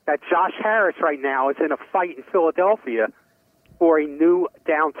that Josh Harris right now is in a fight in Philadelphia for a new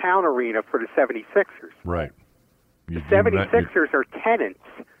downtown arena for the 76ers. Right. The 76ers are tenants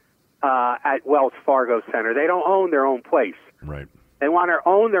at Wells Fargo Center. They don't own their own place. Right. They want to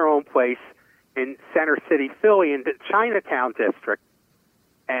own their own place in Center City, Philly, in the Chinatown district,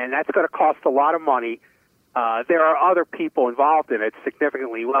 and that's going to cost a lot of money. There are other people involved in it,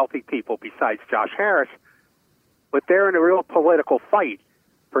 significantly wealthy people besides Josh Harris, but they're in a real political fight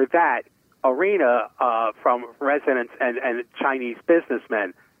for that arena from residents and Chinese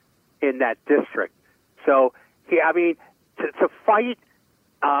businessmen in that district. So, to fight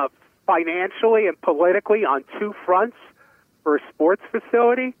financially and politically on two fronts for a sports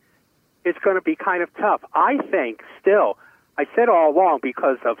facility is going to be kind of tough. I think still, I said all along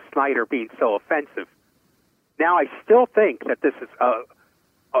because of Snyder being so offensive. Now I still think that this is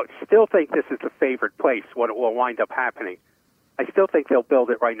the favored place. What will wind up happening I still think they'll build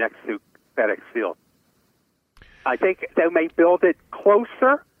it right next to FedEx Field. I think they may build it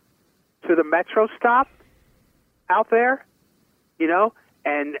closer to the metro stop out there,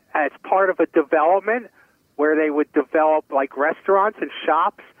 and as part of a development where they would develop like restaurants and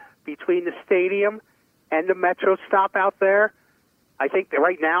shops between the stadium and the metro stop out there. I think that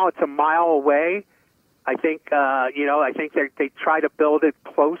right now it's a mile away. I think, I think they try to build it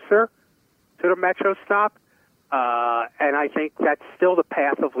closer to the metro stop, and I think that's still the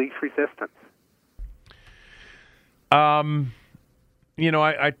path of least resistance.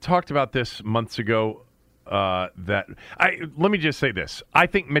 I talked about this months ago. Let me just say this. I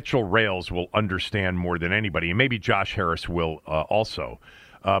think Mitchell Rales will understand more than anybody, and maybe Josh Harris will also.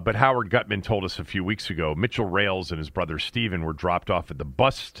 But Howard Gutman told us a few weeks ago, Mitchell Rales and his brother Steven were dropped off at a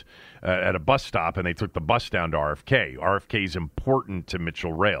bus stop, and they took the bus down to RFK. RFK is important to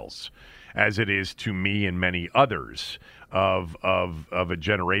Mitchell Rales, as it is to me and many others of a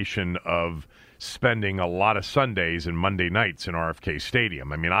generation of spending a lot of Sundays and Monday nights in RFK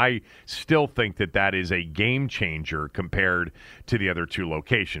Stadium. I mean, I still think that is a game changer compared to the other two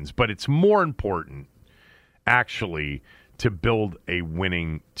locations. But it's more important, actually, to build a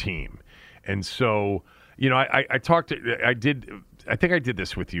winning team. And so, I think I did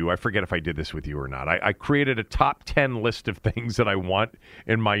this with you. I forget if I did this with you or not. I created a top 10 list of things that I want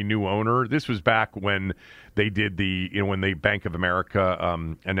in my new owner. This was back when they did when the Bank of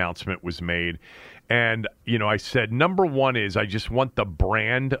America announcement was made. And, I said, number one is I just want the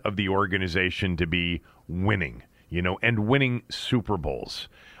brand of the organization to be winning, and winning Super Bowls.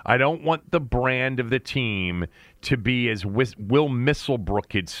 I don't want the brand of the team to be, as Will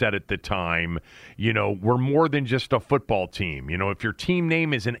Misselbrook had said at the time, we're more than just a football team. If your team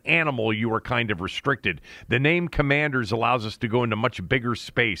name is an animal, you are kind of restricted. The name Commanders allows us to go into much bigger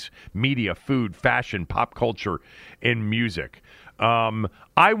space: media, food, fashion, pop culture, and music.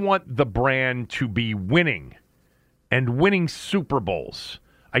 I want the brand to be winning and winning Super Bowls.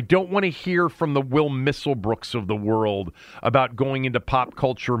 I don't want to hear from the Will Misselbrooks of the world about going into pop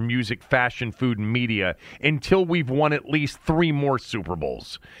culture, music, fashion, food, and media until we've won at least 3 more Super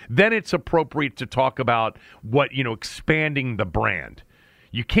Bowls. Then it's appropriate to talk about expanding the brand.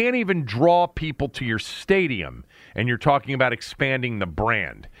 You can't even draw people to your stadium, and you're talking about expanding the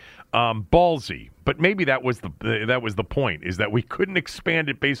brand. Ballsy, but maybe that was the point, is that we couldn't expand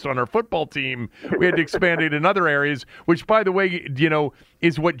it based on our football team. We had to expand it in other areas, which, by the way,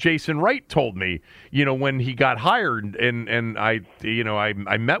 is what Jason Wright told me, when he got hired, and I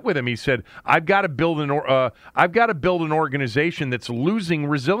met with him. He said, I've got to build an organization that's losing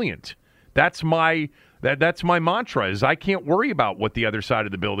resilient. That's my mantra, is I can't worry about what the other side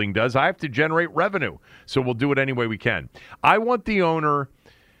of the building does. I have to generate revenue, so we'll do it any way we can. I want the owner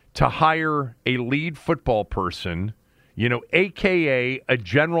to hire a lead football person, a.k.a. a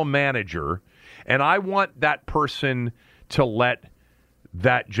general manager, and I want that person to let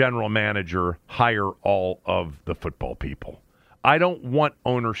that general manager hire all of the football people. I don't want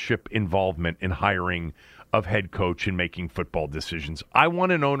ownership involvement in hiring of head coach and making football decisions. I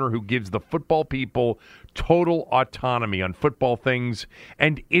want an owner who gives the football people total autonomy on football things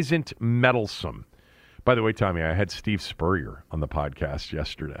and isn't meddlesome. By the way, Tommy, I had Steve Spurrier on the podcast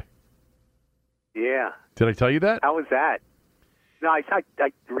yesterday. Yeah. Did I tell you that? How was that? No, I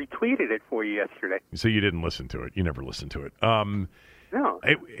retweeted it for you yesterday. So you didn't listen to it. You never listened to it. No,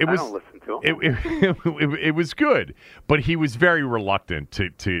 I don't listen to it. It was good, but he was very reluctant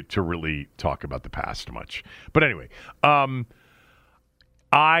to really talk about the past much. But anyway, I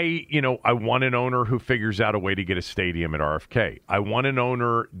want an owner who figures out a way to get a stadium at RFK. I want an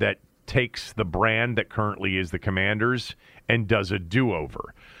owner that takes the brand that currently is the Commanders and does a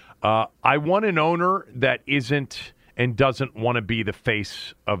do-over. I want an owner that isn't and doesn't want to be the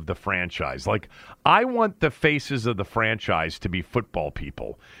face of the franchise. Like, I want the faces of the franchise to be football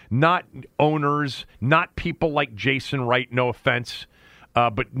people, not owners, not people like Jason Wright, no offense.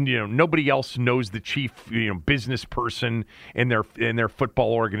 But nobody else knows the chief business person in their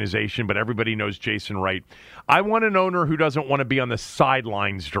football organization, but everybody knows Jason Wright. I want an owner who doesn't want to be on the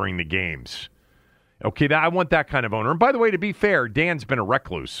sidelines during the games. Okay, I want that kind of owner. And by the way, to be fair, Dan's been a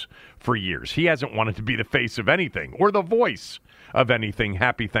recluse for years. He hasn't wanted to be the face of anything or the voice of anything.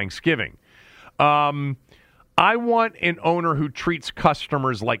 Happy Thanksgiving. I want an owner who treats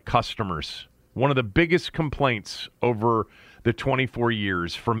customers like customers. One of the biggest complaints over the 24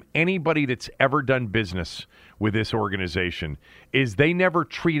 years from anybody that's ever done business with this organization is they never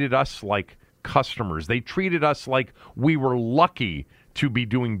treated us like customers. They treated us like we were lucky to be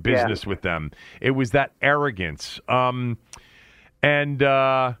doing business with them. It was that arrogance. And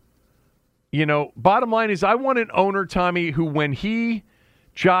bottom line is I want an owner, Tommy, who when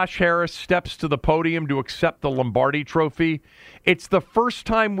Josh Harris steps to the podium to accept the Lombardi Trophy, it's the first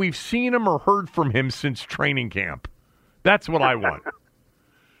time we've seen him or heard from him since training camp. That's what I want.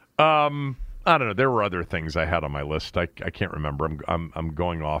 I don't know. There were other things I had on my list. I can't remember. I'm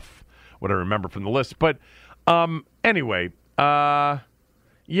going off what I remember from the list. But anyway, yeah.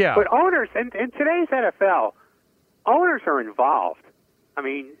 But owners in today's NFL, owners are involved. I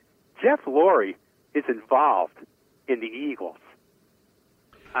mean, Jeff Lurie is involved in the Eagles.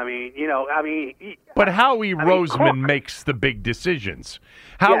 But Howie Roseman makes the big decisions.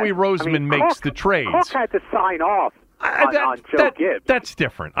 Howie Roseman makes the trades. Cook had to sign off on Joe Gibbs. That's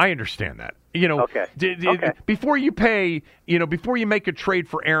different. I understand that. Before you pay, before you make a trade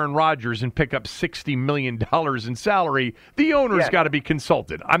for Aaron Rodgers and pick up $60 million in salary, the owner's got to be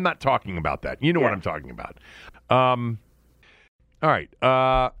consulted. I'm not talking about that. You know what I'm talking about. All right.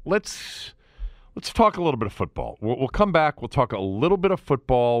 Let's talk a little bit of football. We'll come back. We'll talk a little bit of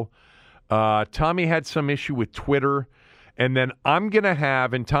football. Tommy had some issue with Twitter. And then I'm going to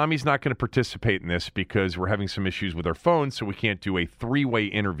have, and Tommy's not going to participate in this because we're having some issues with our phones, so we can't do a three-way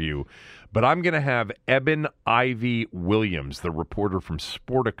interview. But I'm going to have Eben Ivy Williams, the reporter from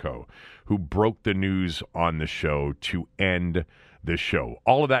Sportico, who broke the news on the show to end the show.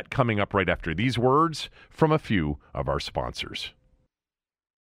 All of that coming up right after these words from a few of our sponsors.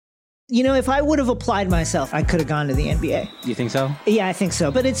 If I would have applied myself, I could have gone to the NBA. You think so? Yeah, I think so.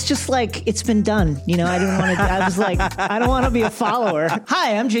 But it's just like, it's been done. I didn't want to, I was like, I don't want to be a follower.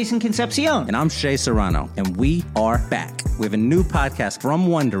 Hi, I'm Jason Concepcion. And I'm Shea Serrano. And we are back. We have a new podcast from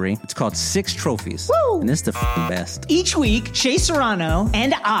Wondery. It's called Six Trophies. Woo! And it's the best. Each week, Shea Serrano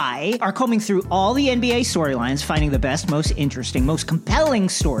and I are combing through all the NBA storylines, finding the best, most interesting, most compelling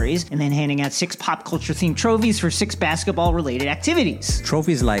stories, and then handing out 6 pop culture themed trophies for 6 basketball related activities.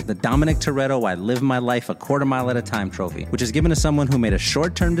 Trophies like the Dominic Toretto I Live My Life a Quarter Mile at a Time trophy, which is given to someone who made a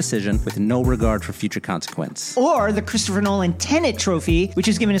short-term decision with no regard for future consequence. Or the Christopher Nolan Tenet trophy, which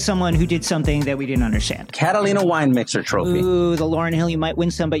is given to someone who did something that we didn't understand. Catalina Wine Mixer trophy. Ooh, the Lauryn Hill You Might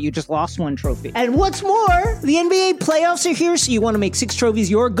Win Some, but You Just Lost One trophy. And what's more, the NBA playoffs are here, so you want to make Six Trophies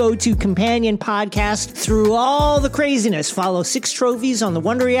your go-to companion podcast through all the craziness. Follow Six Trophies on the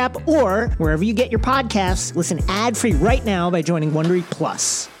Wondery app or wherever you get your podcasts. Listen ad-free right now by joining Wondery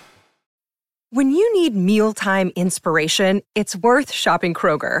Plus. When you need mealtime inspiration, it's worth shopping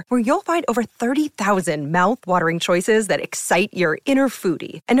Kroger, where you'll find over 30,000 mouth-watering choices that excite your inner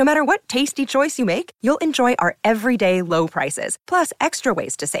foodie. And no matter what tasty choice you make, you'll enjoy our everyday low prices, plus extra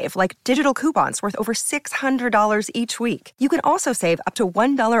ways to save, like digital coupons worth over $600 each week. You can also save up to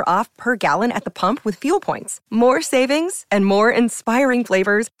 $1 off per gallon at the pump with fuel points. More savings and more inspiring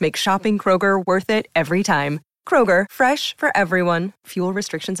flavors make shopping Kroger worth it every time. Kroger, fresh for everyone. Fuel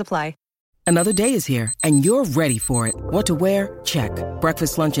restrictions apply. Another day is here, and you're ready for it. What to wear? Check.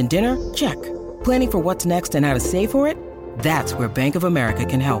 Breakfast, lunch, and dinner? Check. Planning for what's next and how to save for it? That's where Bank of America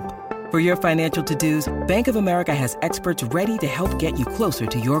can help. For your financial to-dos, Bank of America has experts ready to help get you closer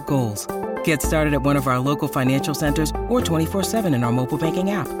to your goals. Get started at one of our local financial centers or 24/7 in our mobile banking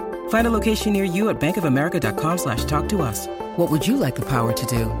app. Find a location near you at bankofamerica.com/talktous. What would you like the power to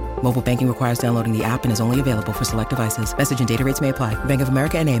do? Mobile banking requires downloading the app and is only available for select devices. Message and data rates may apply. Bank of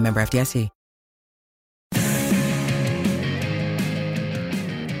America N.A., member FDIC.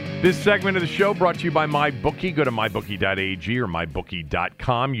 This segment of the show brought to you by MyBookie. Go to mybookie.ag or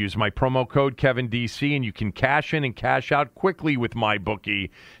mybookie.com. Use my promo code KevinDC, and you can cash in and cash out quickly with MyBookie.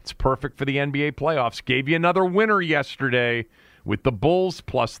 It's perfect for the NBA playoffs. Gave you another winner yesterday with the Bulls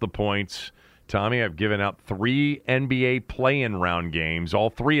plus the points. Tommy, I've given out 3 NBA play-in round games,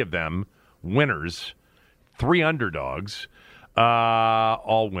 all 3 of them winners, 3 underdogs,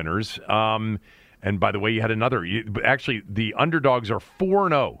 all winners. And by the way, you had another. Actually, the underdogs are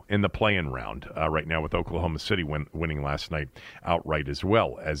 4-0 in the play-in round right now, with Oklahoma City winning last night outright as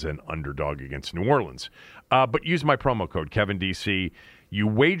well as an underdog against New Orleans. But use my promo code, KevinDC. You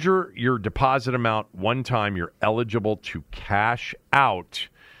wager your deposit amount one time, you're eligible to cash out.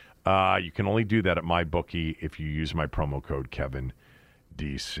 You can only do that at MyBookie if you use my promo code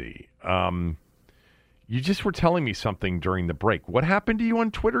KevinDC. You just were telling me something during the break. What happened to you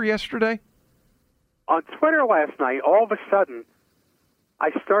on Twitter yesterday? On Twitter last night, all of a sudden,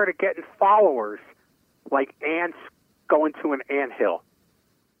 I started getting followers like ants going to an anthill.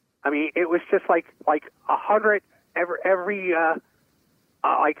 I mean, it was just like 100 every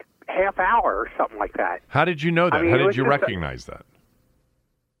like half hour or something like that. How did you know that? I mean, how did you recognize that?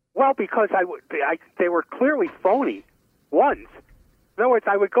 Well, because they were clearly phony ones. In other words,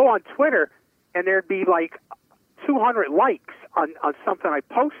 I would go on Twitter and there'd be like 200 likes on something I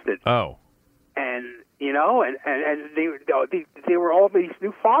posted. Oh. and they were all these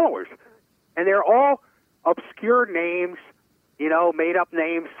new followers, and they're all obscure names, made up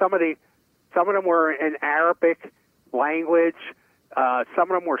names. Some of them were in Arabic language.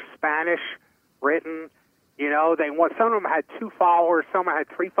 Some of them were Spanish written. Some of them had 2 followers, some had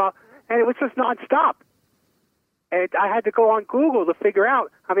 3 followers, and it was just nonstop. And I had to go on Google to figure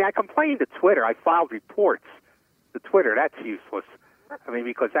out. I mean, I complained to Twitter. I filed reports to Twitter. That's useless. I mean,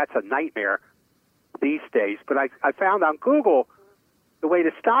 because that's a nightmare these days. But I found on Google the way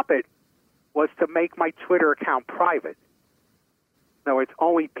to stop it was to make my Twitter account private. In other words,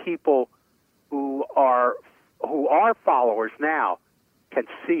 only people who are followers now can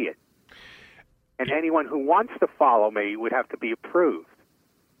see it. And anyone who wants to follow me would have to be approved.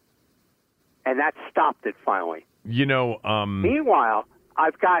 And that stopped it finally. Meanwhile,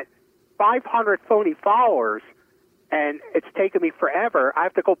 I've got 500 phony followers, and it's taken me forever. I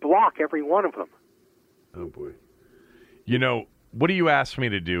have to go block every one of them. Oh, boy. What do you ask me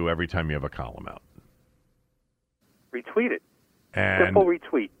to do every time you have a column out? Retweet it. And, simple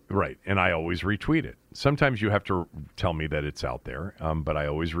retweet. Right, and I always retweet it. Sometimes you have to tell me that it's out there, but I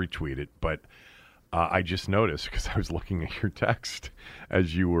always retweet it. But I just noticed, because I was looking at your text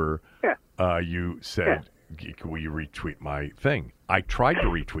as you were, you said, will you retweet my thing? I tried to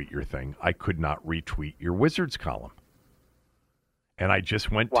retweet your thing. I could not retweet your Wizards column. And I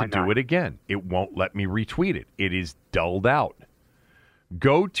just went to do it again. It won't let me retweet it. It is dulled out.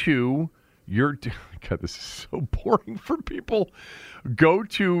 Go to your... God, this is so boring for people. Go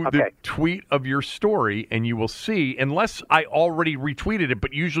to the tweet of your story, and you will see, unless I already retweeted it,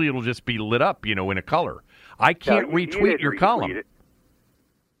 but usually it'll just be lit up, in a color. I can't retweet your column.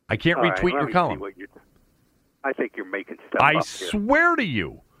 I can't retweet your column. I think you're making stuff up. I here. swear to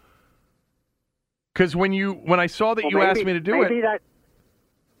you. Because when I saw that you asked me to do it...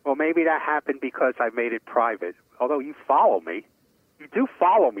 maybe that happened because I made it private. Although you follow me. You do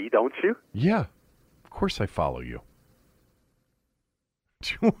follow me, don't you? Yeah. Of course I follow you.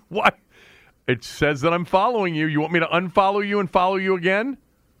 Why? It says that I'm following you. You want me to unfollow you and follow you again?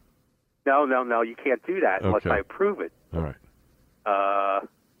 No. You can't do that unless I approve it. All right. I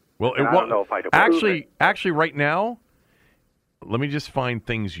don't know if I'd approve it. Actually, right now, let me just find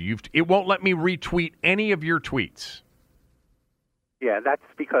things it won't let me retweet any of your tweets. Yeah, that's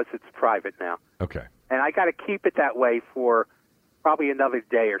because it's private now. Okay. And I got to keep it that way for probably another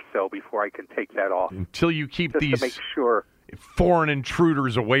day or so before I can take that off. Until you keep just these to make sure foreign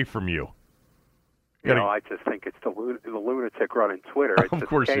intruders away from you. I just think it's the lunatic running Twitter. It's of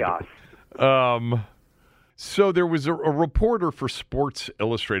course chaos. So there was a reporter for Sports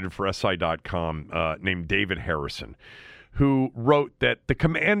Illustrated for SI.com named David Harrison, who wrote that the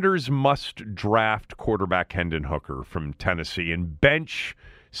Commanders must draft quarterback Hendon Hooker from Tennessee and bench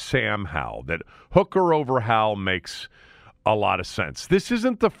Sam Howell. That Hooker over Howell makes a lot of sense. This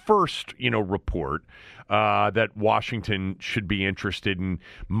isn't the first, report that Washington should be interested in,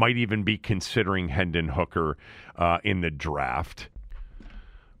 might even be considering Hendon Hooker in the draft.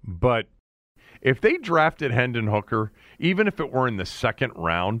 But if they drafted Hendon Hooker, even if it were in the second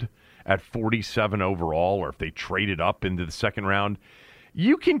round at 47 overall, or if they traded up into the second round,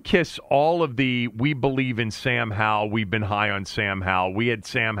 you can kiss all of the "we believe in Sam Howell, we've been high on Sam Howell, we had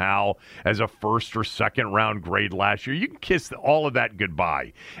Sam Howell as a first or second round grade last year." You can kiss all of that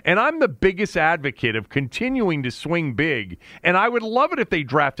goodbye. And I'm the biggest advocate of continuing to swing big, and I would love it if they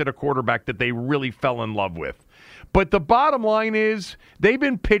drafted a quarterback that they really fell in love with. But the bottom line is they've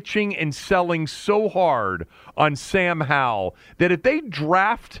been pitching and selling so hard on Sam Howell that if they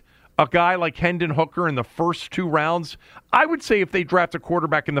draft a guy like Hendon Hooker in the first 2 rounds, I would say if they draft a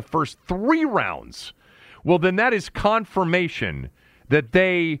quarterback in the first 3 rounds, well, then that is confirmation that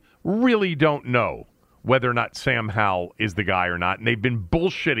they really don't know whether or not Sam Howell is the guy or not, and they've been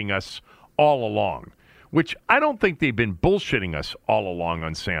bullshitting us all along, which I don't think they've been bullshitting us all along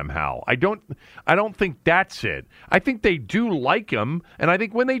on Sam Howell. I don't think that's it. I think they do like him, and I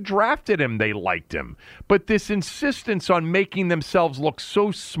think when they drafted him, they liked him. But this insistence on making themselves look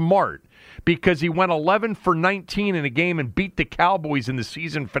so smart because he went 11 for 19 in a game and beat the Cowboys in the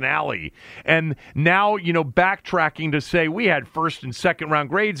season finale, and now, backtracking to say we had first and second round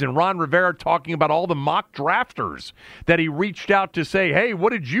grades, and Ron Rivera talking about all the mock drafters that he reached out to say, hey,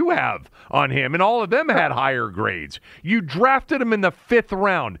 what did you have on him? And all of them had higher grades. You drafted him in the 5th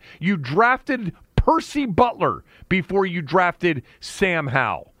round. You drafted Percy Butler before you drafted Sam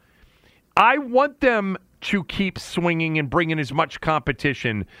Howell. I want them to keep swinging and bring in as much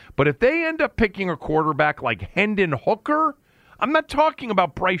competition. But if they end up picking a quarterback like Hendon Hooker, I'm not talking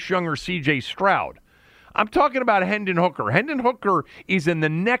about Bryce Young or C.J. Stroud. I'm talking about Hendon Hooker. Hendon Hooker is in the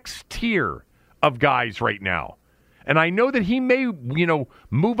next tier of guys right now. And I know that he may,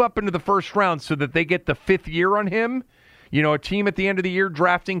 move up into the first round so that they get the 5th year on him. A team at the end of the year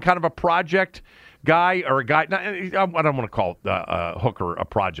drafting kind of a project guy or a guy. I don't want to call Hooker a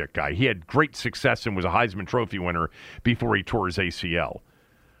project guy. He had great success and was a Heisman Trophy winner before he tore his ACL.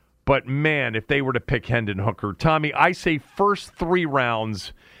 But, man, if they were to pick Hendon Hooker, Tommy, I say first 3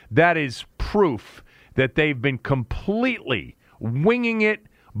 rounds, that is proof that they've been completely winging it,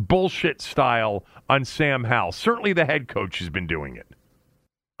 bullshit style on Sam Howell. Certainly the head coach has been doing it.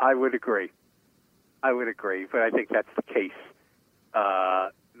 I would agree, but I think that's the case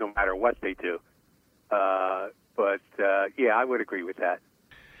no matter what they do. Yeah, I would agree with that.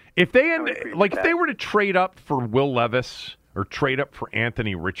 If they if they were to trade up for Will Levis or trade up for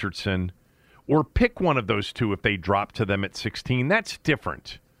Anthony Richardson or pick one of those two if they drop to them at 16, that's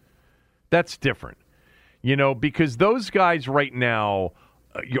different. That's different. Because those guys right now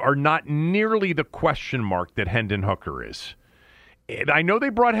are not nearly the question mark that Hendon Hooker is. And I know they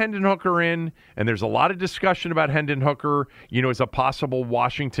brought Hendon Hooker in, and there's a lot of discussion about Hendon Hooker, as a possible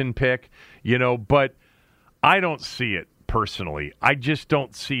Washington pick, but I don't see it personally. I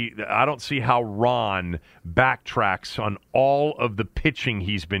don't see how Ron backtracks on all of the pitching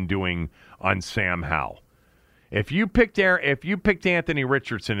he's been doing on Sam Howell. If you picked Anthony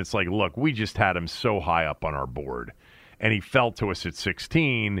Richardson, it's like, look, we just had him so high up on our board. And he fell to us at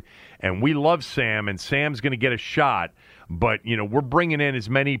 16, and we love Sam, and Sam's going to get a shot, but, we're bringing in as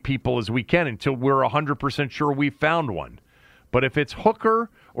many people as we can until we're 100% sure we found one. But if it's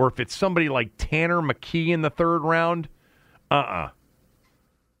Hooker or if it's somebody like Tanner McKee in the 3rd round,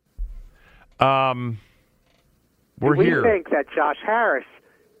 We think that Josh Harris,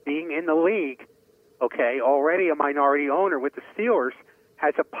 being in the league, already a minority owner with the Steelers,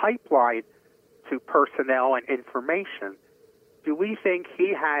 has a pipeline to personnel and information. Do we think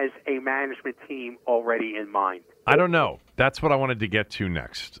he has a management team already in mind? I don't know. That's what I wanted to get to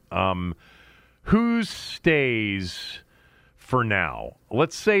next. Who stays for now?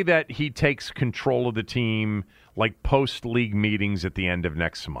 Let's say that he takes control of the team, like post-league meetings at the end of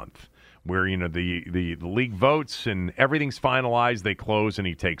next month, where the league votes and everything's finalized, they close, and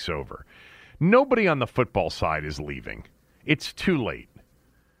he takes over. Nobody on the football side is leaving. It's too late.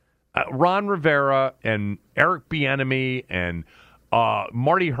 Ron Rivera and Eric Bieniemy and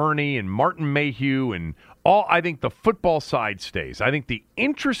Marty Herney and Martin Mayhew and all, I think the football side stays. I think the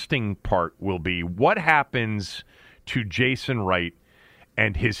interesting part will be what happens to Jason Wright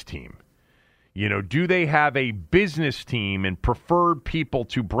and his team. Do they have a business team and preferred people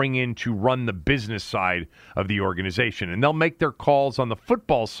to bring in to run the business side of the organization? And they'll make their calls on the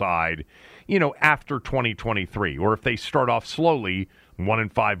football side, after 2023. Or if they start off slowly,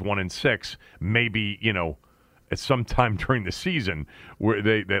 1-5, 1-6, maybe, at some time during the season where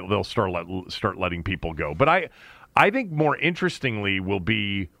they'll start letting people go. But I think more interestingly will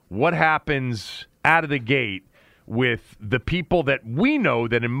be what happens out of the gate with the people that we know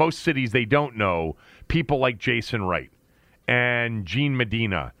that in most cities they don't know, people like Jason Wright and Gene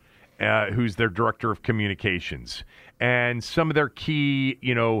Medina, who's their director of communications, and some of their key,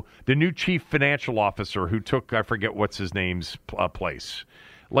 the new chief financial officer who took, I forget what's his name's place.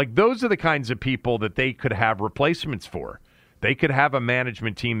 Like, those are the kinds of people that they could have replacements for. They could have a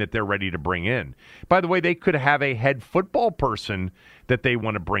management team that they're ready to bring in. By the way, they could have a head football person that they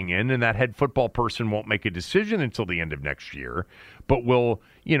want to bring in, and that head football person won't make a decision until the end of next year, but will,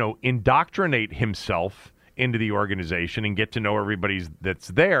 indoctrinate himself into the organization and get to know everybody that's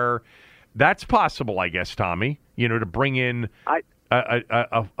there. That's possible, I guess, Tommy, to bring in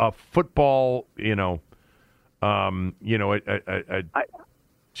a football,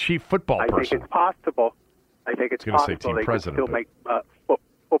 chief football person. I think it's possible. Say team they president, can still make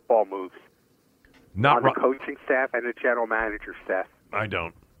football moves not on the coaching staff and the general manager staff. I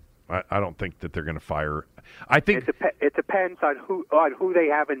don't think that they're going to fire. I think it depends on who they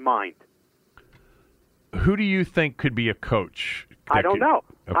have in mind. Who do you think could be a coach? I don't know.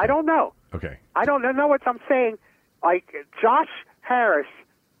 Okay. I don't know. Okay. I don't know what I'm saying. Like, Josh Harris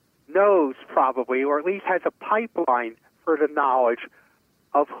knows probably, or at least has a pipeline for the knowledge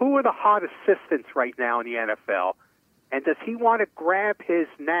of who are the hot assistants right now in the NFL, and does he want to grab his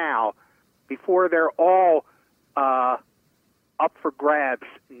now before they're all up for grabs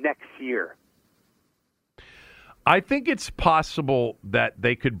next year? I think it's possible that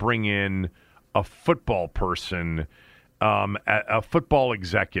they could bring in a football person, a football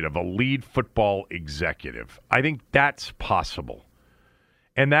executive, a lead football executive. I think that's possible.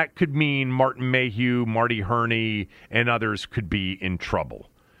 And that could mean Martin Mayhew, Marty Herney, and others could be in trouble.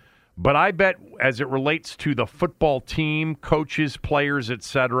 But I bet as it relates to the football team, coaches, players,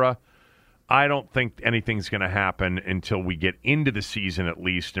 etc., I don't think anything's going to happen until we get into the season at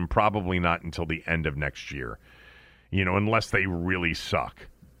least, and probably not until the end of next year. Unless they really suck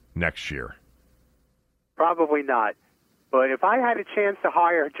next year. Probably not. But if I had a chance to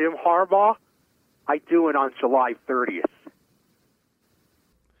hire Jim Harbaugh, I'd do it on July 30th.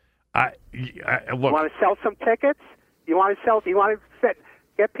 Look. You want to sell some tickets? You want to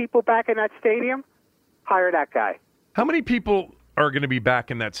get people back in that stadium? Hire that guy. How many people are going to be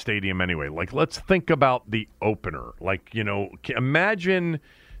back in that stadium anyway? Like, let's think about the opener. Like, imagine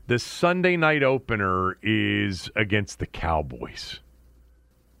the Sunday night opener is against the Cowboys.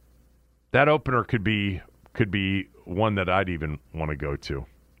 That opener could be one that I'd even want to go to.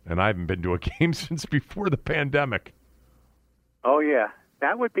 And I haven't been to a game since before the pandemic. Oh, yeah.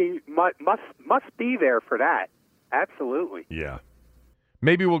 That would be must be there for that. Absolutely. Yeah.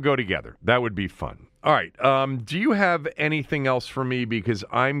 Maybe we'll go together. That would be fun. All right. Do you have anything else for me? Because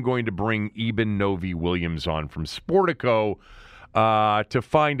I'm going to bring Eben Novy-Williams on from Sportico to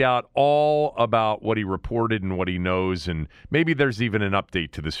find out all about what he reported and what he knows. And maybe there's even an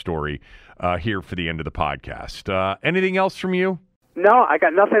update to the story here for the end of the podcast. Anything else from you? No, I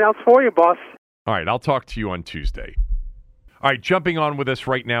got nothing else for you, boss. All right. I'll talk to you on Tuesday. All right, jumping on with us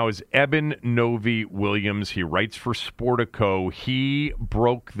right now is Eben Novy-Williams. He writes for Sportico. He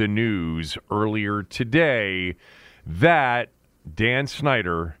broke the news earlier today that Dan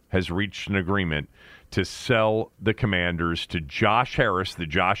Snyder has reached an agreement to sell the Commanders to Josh Harris, the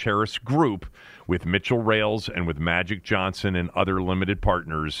Josh Harris Group, with Mitchell Rales and with Magic Johnson and other limited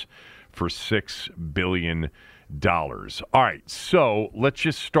partners for $6 billion. All right, so let's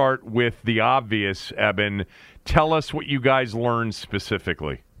just start with the obvious, Eben. Tell us what you guys learned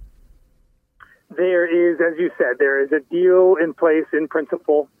specifically. There is, as you said, there is a deal in place in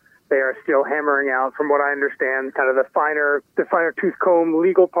principle. They are still hammering out, from what I understand, kind of the finer tooth comb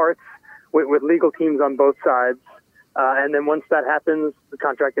legal parts with legal teams on both sides. And then once that happens, the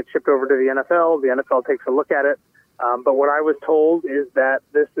contract gets shipped over to the NFL. The NFL takes a look at it. But what I was told is that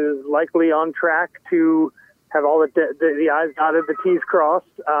this is likely on track to have all the I's dotted, the T's crossed,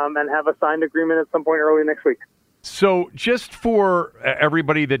 and have a signed agreement at some point early next week. So just for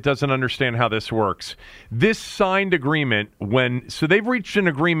everybody that doesn't understand how this works, this signed agreement, so they've reached an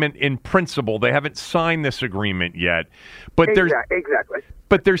agreement in principle. They haven't signed this agreement yet. But exactly.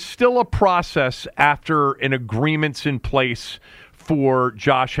 But there's still a process after an agreement's in place for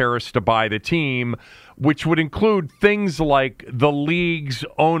Josh Harris to buy the team, which would include things like the league's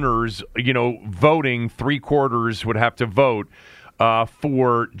owners, voting. 3/4 would have to vote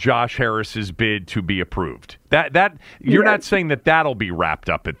for Josh Harris's bid to be approved. That you're not saying that that'll be wrapped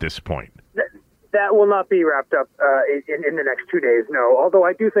up at this point. That will not be wrapped up in the next 2 days, no. Although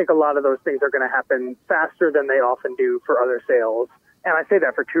I do think a lot of those things are going to happen faster than they often do for other sales. And I say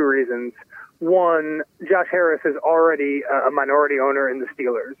that for two reasons. One, Josh Harris is already a minority owner in the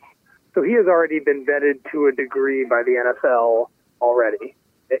Steelers. So he has already been vetted to a degree by the NFL already.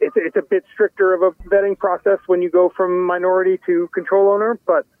 It's a bit stricter of a vetting process when you go from minority to control owner,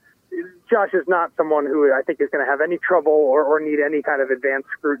 but Josh is not someone who I think is going to have any trouble or need any kind of advanced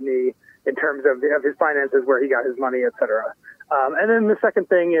scrutiny in terms of his finances, where he got his money, et cetera. And then the second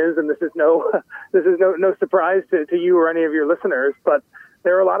thing is, and this is no surprise to you or any of your listeners, but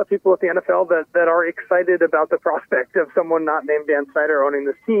there are a lot of people at the NFL that are excited about the prospect of someone not named Dan Snyder owning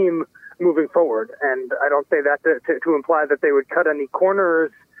this team moving forward. And I don't say that to imply that they would cut any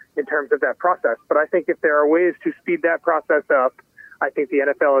corners in terms of that process. But I think if there are ways to speed that process up, I think the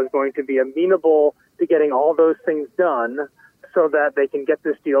NFL is going to be amenable to getting all those things done so that they can get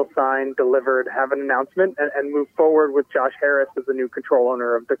this deal signed, delivered, have an announcement, and move forward with Josh Harris as the new control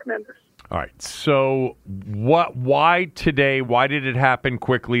owner of the Commanders. All right. So why today? Why did it happen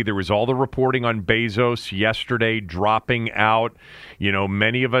quickly? There was all the reporting on Bezos yesterday dropping out.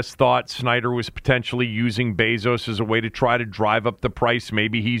 Many of us thought Snyder was potentially using Bezos as a way to try to drive up the price.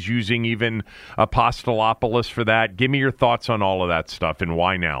 Maybe he's using even Apostolopoulos for that. Give me your thoughts on all of that stuff and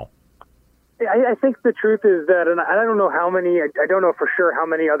why now? I think the truth is that, and I don't know I don't know for sure how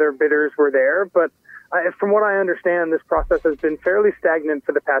many other bidders were there, but from what I understand, this process has been fairly stagnant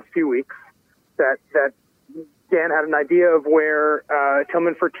for the past few weeks. That Dan had an idea of where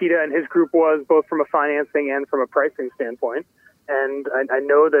Tillman Fertitta and his group was, both from a financing and from a pricing standpoint. And I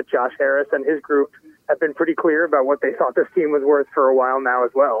know that Josh Harris and his group have been pretty clear about what they thought this team was worth for a while now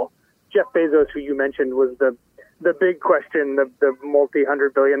as well. Jeff Bezos, who you mentioned, was the big question, the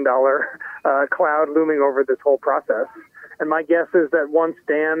multi-$100 billion cloud looming over this whole process. And my guess is that once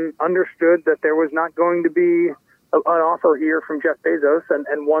Dan understood that there was not going to be an offer here from Jeff Bezos,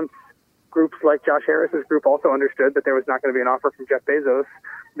 and once groups like Josh Harris's group also understood that there was not going to be an offer from Jeff Bezos,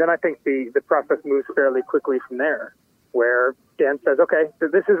 then I think the process moves fairly quickly from there, where Dan says, okay, so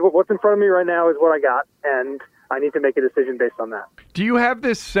this is what's in front of me right now is what I got, and I need to make a decision based on that. Do you have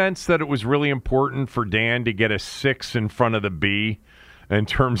this sense that it was really important for Dan to get a 6 in front of the B in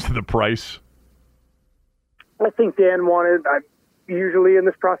terms of the price? I think Dan wanted, usually in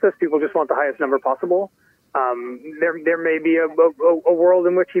this process, people just want the highest number possible. There may be a world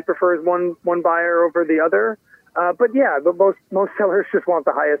in which he prefers one buyer over the other. But most sellers just want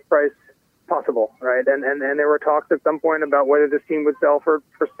the highest price possible, right? And there were talks at some point about whether this team would sell for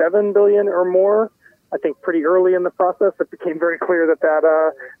 $7 billion or more. I think pretty early in the process, it became very clear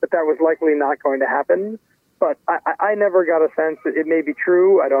that was likely not going to happen. But I never got a sense that it may be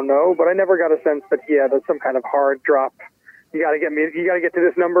true. I don't know, but I never got a sense that he had some kind of hard drop. You got to get to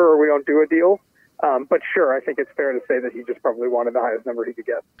this number, or we don't do a deal. But sure, I think it's fair to say that he just probably wanted the highest number he could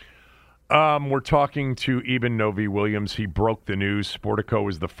get. We're talking to Eben Novy-Williams. He broke the news. Sportico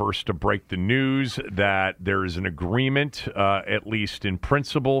was the first to break the news that there is an agreement, at least in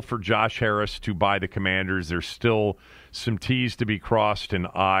principle, for Josh Harris to buy the Commanders. There's still some T's to be crossed and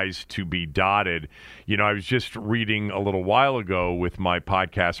I's to be dotted. You know, I was just reading a little while ago with my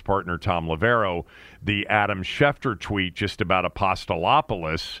podcast partner, Tom Lavero, the Adam Schefter tweet just about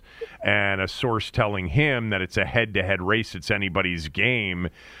Apostolopoulos and a source telling him that it's a head-to-head race. It's anybody's game.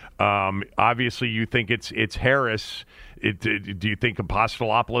 Obviously, you think it's Harris. Do you think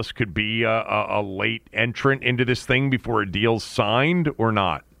Apostolopoulos could be a late entrant into this thing before a deal's signed or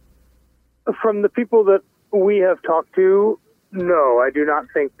not? From the people that we have talked to, no, I do not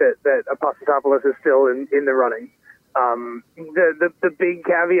think that Apostolopoulos is still in the running. The big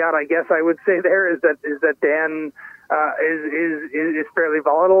caveat, I guess I would say there is that Dan is fairly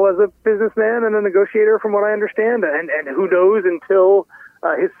volatile as a businessman and a negotiator, from what I understand, and who knows until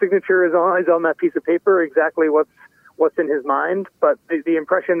his signature is on that piece of paper exactly what's in his mind. But the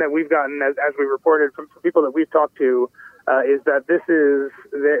impression that we've gotten as we reported from people that we've talked to is that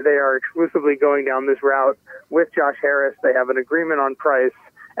they are exclusively going down this route with Josh Harris. They have an agreement on price,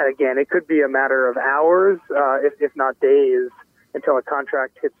 and again, it could be a matter of hours, if not days, until a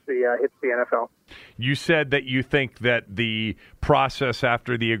contract hits the NFL. You said that you think that the process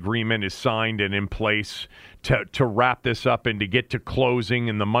after the agreement is signed and in place to wrap this up and to get to closing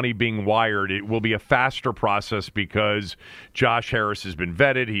and the money being wired, it will be a faster process because Josh Harris has been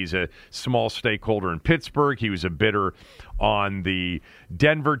vetted. He's a small stakeholder in Pittsburgh. He was a bidder on the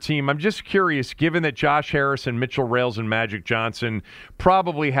Denver team. I'm just curious, given that Josh Harris and Mitchell Rales and Magic Johnson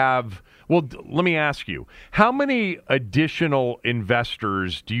probably have... Well, let me ask you, how many additional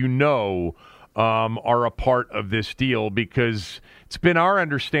investors do you know are a part of this deal? Because it's been our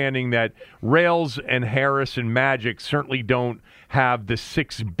understanding that Rales and Harris and Magic certainly don't have the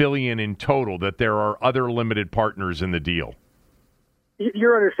 $6 billion in total, that there are other limited partners in the deal.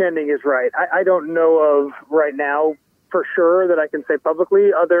 Your understanding is right. I don't know of right now for sure that I can say publicly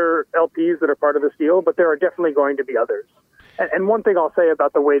other LPs that are part of this deal, but there are definitely going to be others. And one thing I'll say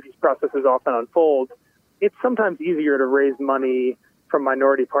about the way these processes often unfold, it's sometimes easier to raise money from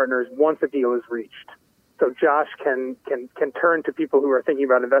minority partners once a deal is reached. So Josh can turn to people who are thinking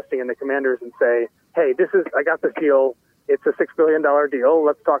about investing in the Commanders and say, hey, I got this deal. It's a $6 billion deal.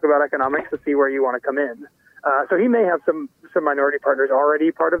 Let's talk about economics to see where you want to come in. So he may have some minority partners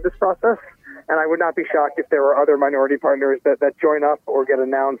already part of this process. And I would not be shocked if there were other minority partners that join up or get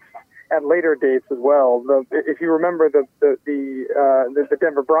announced at later dates as well. If you remember the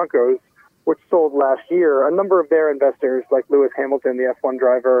Denver Broncos, which sold last year, a number of their investors, like Lewis Hamilton, the F1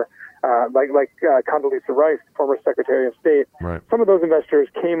 driver, like Condoleezza Rice, former Secretary of State, right. Some of those investors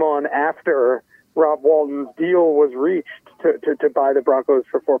came on after Rob Walton's deal was reached to buy the Broncos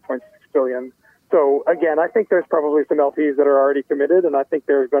for $4.6 billion. So again, I think there's probably some LPs that are already committed, and I think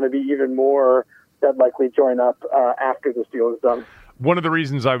there's going to be even more that likely join up after this deal is done. One of the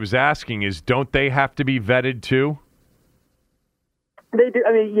reasons I was asking is, don't they have to be vetted too? They do.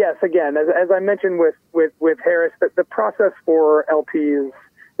 I mean, yes. Again, as I mentioned with Harris, the process for LPs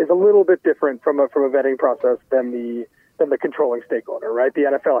is a little bit different from a vetting process than the controlling stakeholder, right? The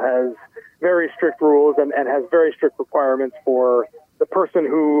NFL has very strict rules and has very strict requirements for the person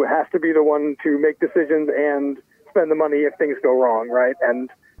who has to be the one to make decisions and spend the money if things go wrong, right?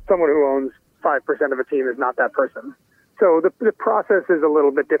 And someone who owns 5% of a team is not that person. So the process is a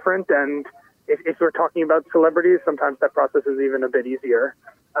little bit different, and if we're talking about celebrities, sometimes that process is even a bit easier.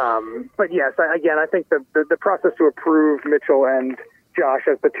 But yes, I think the process to approve Mitchell and Josh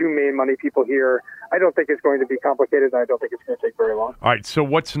as the two main money people here, I don't think it's going to be complicated, and I don't think it's going to take very long. All right, so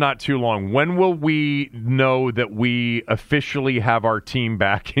what's not too long? When will we know that we officially have our team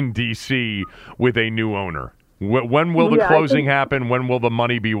back in D.C. with a new owner? When will the closing happen? When will the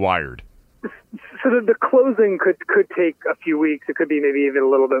money be wired? So the closing could take a few weeks. It could be maybe even a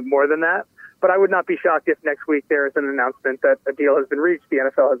little bit more than that. But I would not be shocked if next week there is an announcement that a deal has been reached. The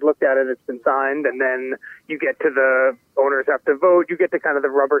NFL has looked at it. It's been signed. And then you get to the owners have to vote. You get to kind of the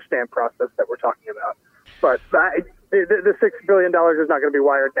rubber stamp process that we're talking about. But the $6 billion is not going to be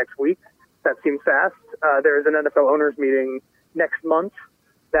wired next week. That seems fast. There is an NFL owners meeting next month.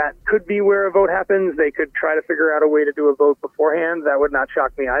 That could be where a vote happens. They could try to figure out a way to do a vote beforehand. That would not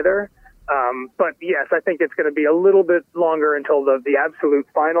shock me either. But yes, I think it's going to be a little bit longer until the absolute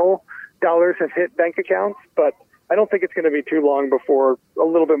final dollars have hit bank accounts. But I don't think it's going to be too long before a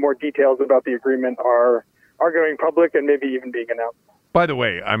little bit more details about the agreement are going public and maybe even being announced. By the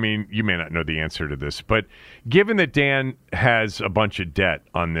way, I mean, you may not know the answer to this, but given that Dan has a bunch of debt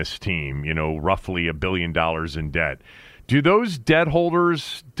on this team, roughly $1 billion in debt, do those debt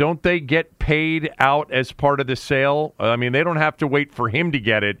holders, don't they get paid out as part of the sale? I mean, they don't have to wait for him to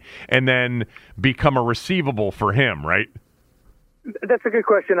get it and then become a receivable for him, right? That's a good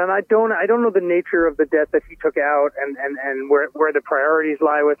question, and I don't know the nature of the debt that he took out and where the priorities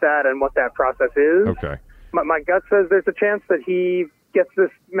lie with that and what that process is. Okay. My gut says there's a chance that he gets this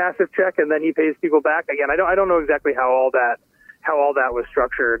massive check and then he pays people back. Again, I don't know exactly how all that was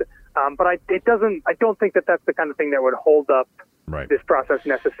structured, but I don't think that that's the kind of thing that would hold up this process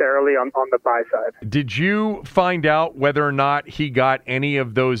necessarily on the buy side. Did you find out whether or not he got any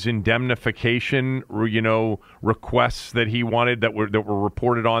of those indemnification, requests that he wanted that were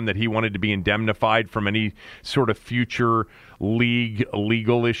reported on that he wanted to be indemnified from any sort of future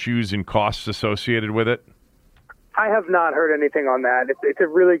legal issues and costs associated with it? I have not heard anything on that. It's a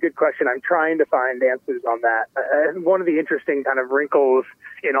really good question. I'm trying to find answers on that. One of the interesting kind of wrinkles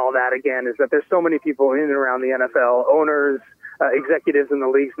in all that, again, is that there's so many people in and around the NFL, owners, executives in the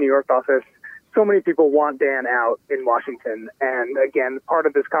league's New York office. So many people want Dan out in Washington. And again, part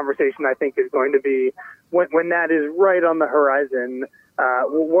of this conversation, I think, is going to be when that is right on the horizon,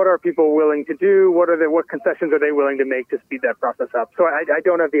 what are people willing to do? What concessions are they willing to make to speed that process up? So I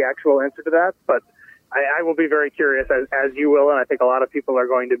don't have the actual answer to that, but I will be very curious, as you will, and I think a lot of people are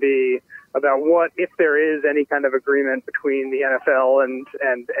going to be, about what, if there is any kind of agreement between the NFL and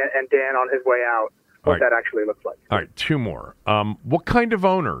Dan on his way out, what that actually looks like. All right, two more. What kind of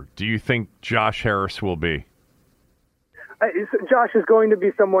owner do you think Josh Harris will be? Josh is going to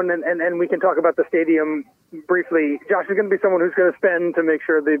be someone, and we can talk about the stadium briefly. Josh is going to be someone who's going to spend to make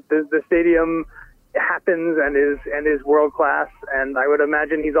sure the stadium happens and is world class. And I would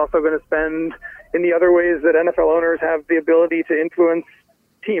imagine he's also going to spend in the other ways that NFL owners have the ability to influence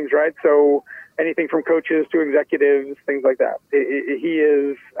teams, right? So anything from coaches to executives, things like that. He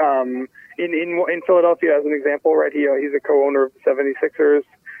is in Philadelphia, as an example, right? He's a co-owner of the 76ers.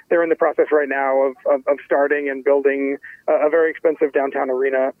 They're in the process right now of starting and building a very expensive downtown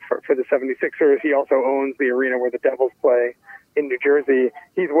arena for the 76ers. He also owns the arena where the Devils play in New Jersey.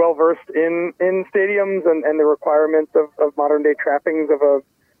 He's well versed in stadiums and the requirements of modern day trappings of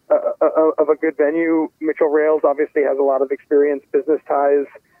a good venue. Mitchell Rales obviously has a lot of experience, business ties,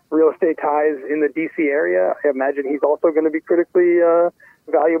 real estate ties in the DC area. I imagine he's also going to be critically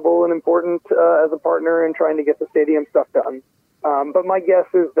valuable and important as a partner in trying to get the stadium stuff done. But my guess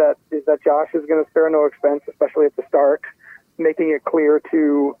is that Josh is going to spare no expense, especially at the start, making it clear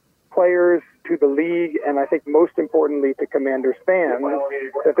to players, to the league, and I think most importantly to Commanders fans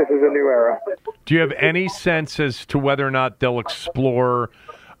that this is a new era. Do you have any sense as to whether or not they'll explore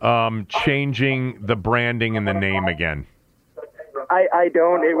changing the branding and the name again? I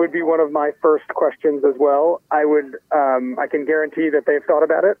don't. It would be one of my first questions as well. I can guarantee that they've thought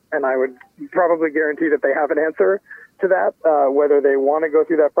about it, and I would probably guarantee that they have an answer to that, whether they want to go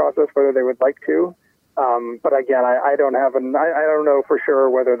through that process, whether they would like to. But again, I don't know for sure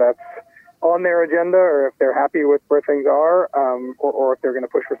whether that's on their agenda or if they're happy with where things are, or if they're going to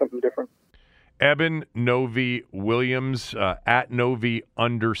push for something different. Eben Novy-Williams, at Novy_Williams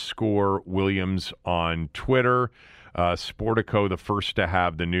on Twitter. Sportico, the first to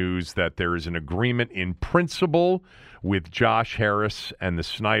have the news that there is an agreement in principle with Josh Harris and the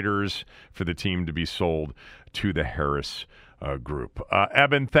Snyders for the team to be sold to the Harris Group.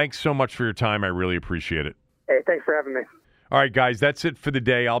 Eben, thanks so much for your time. I really appreciate it. Hey, thanks for having me. All right, guys, that's it for the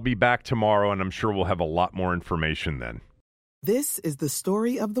day. I'll be back tomorrow, and I'm sure we'll have a lot more information then. This is the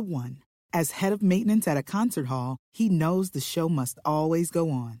story of the one. As head of maintenance at a concert hall, he knows the show must always go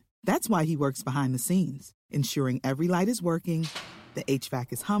on. That's why he works behind the scenes, ensuring every light is working, the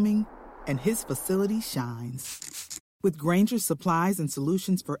HVAC is humming, and his facility shines. With Grainger's supplies and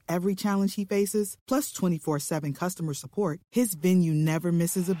solutions for every challenge he faces, plus 24/7 customer support, his venue never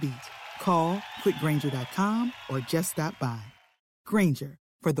misses a beat. Call quickgranger.com or just stop by. Grainger,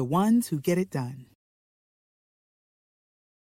 for the ones who get it done.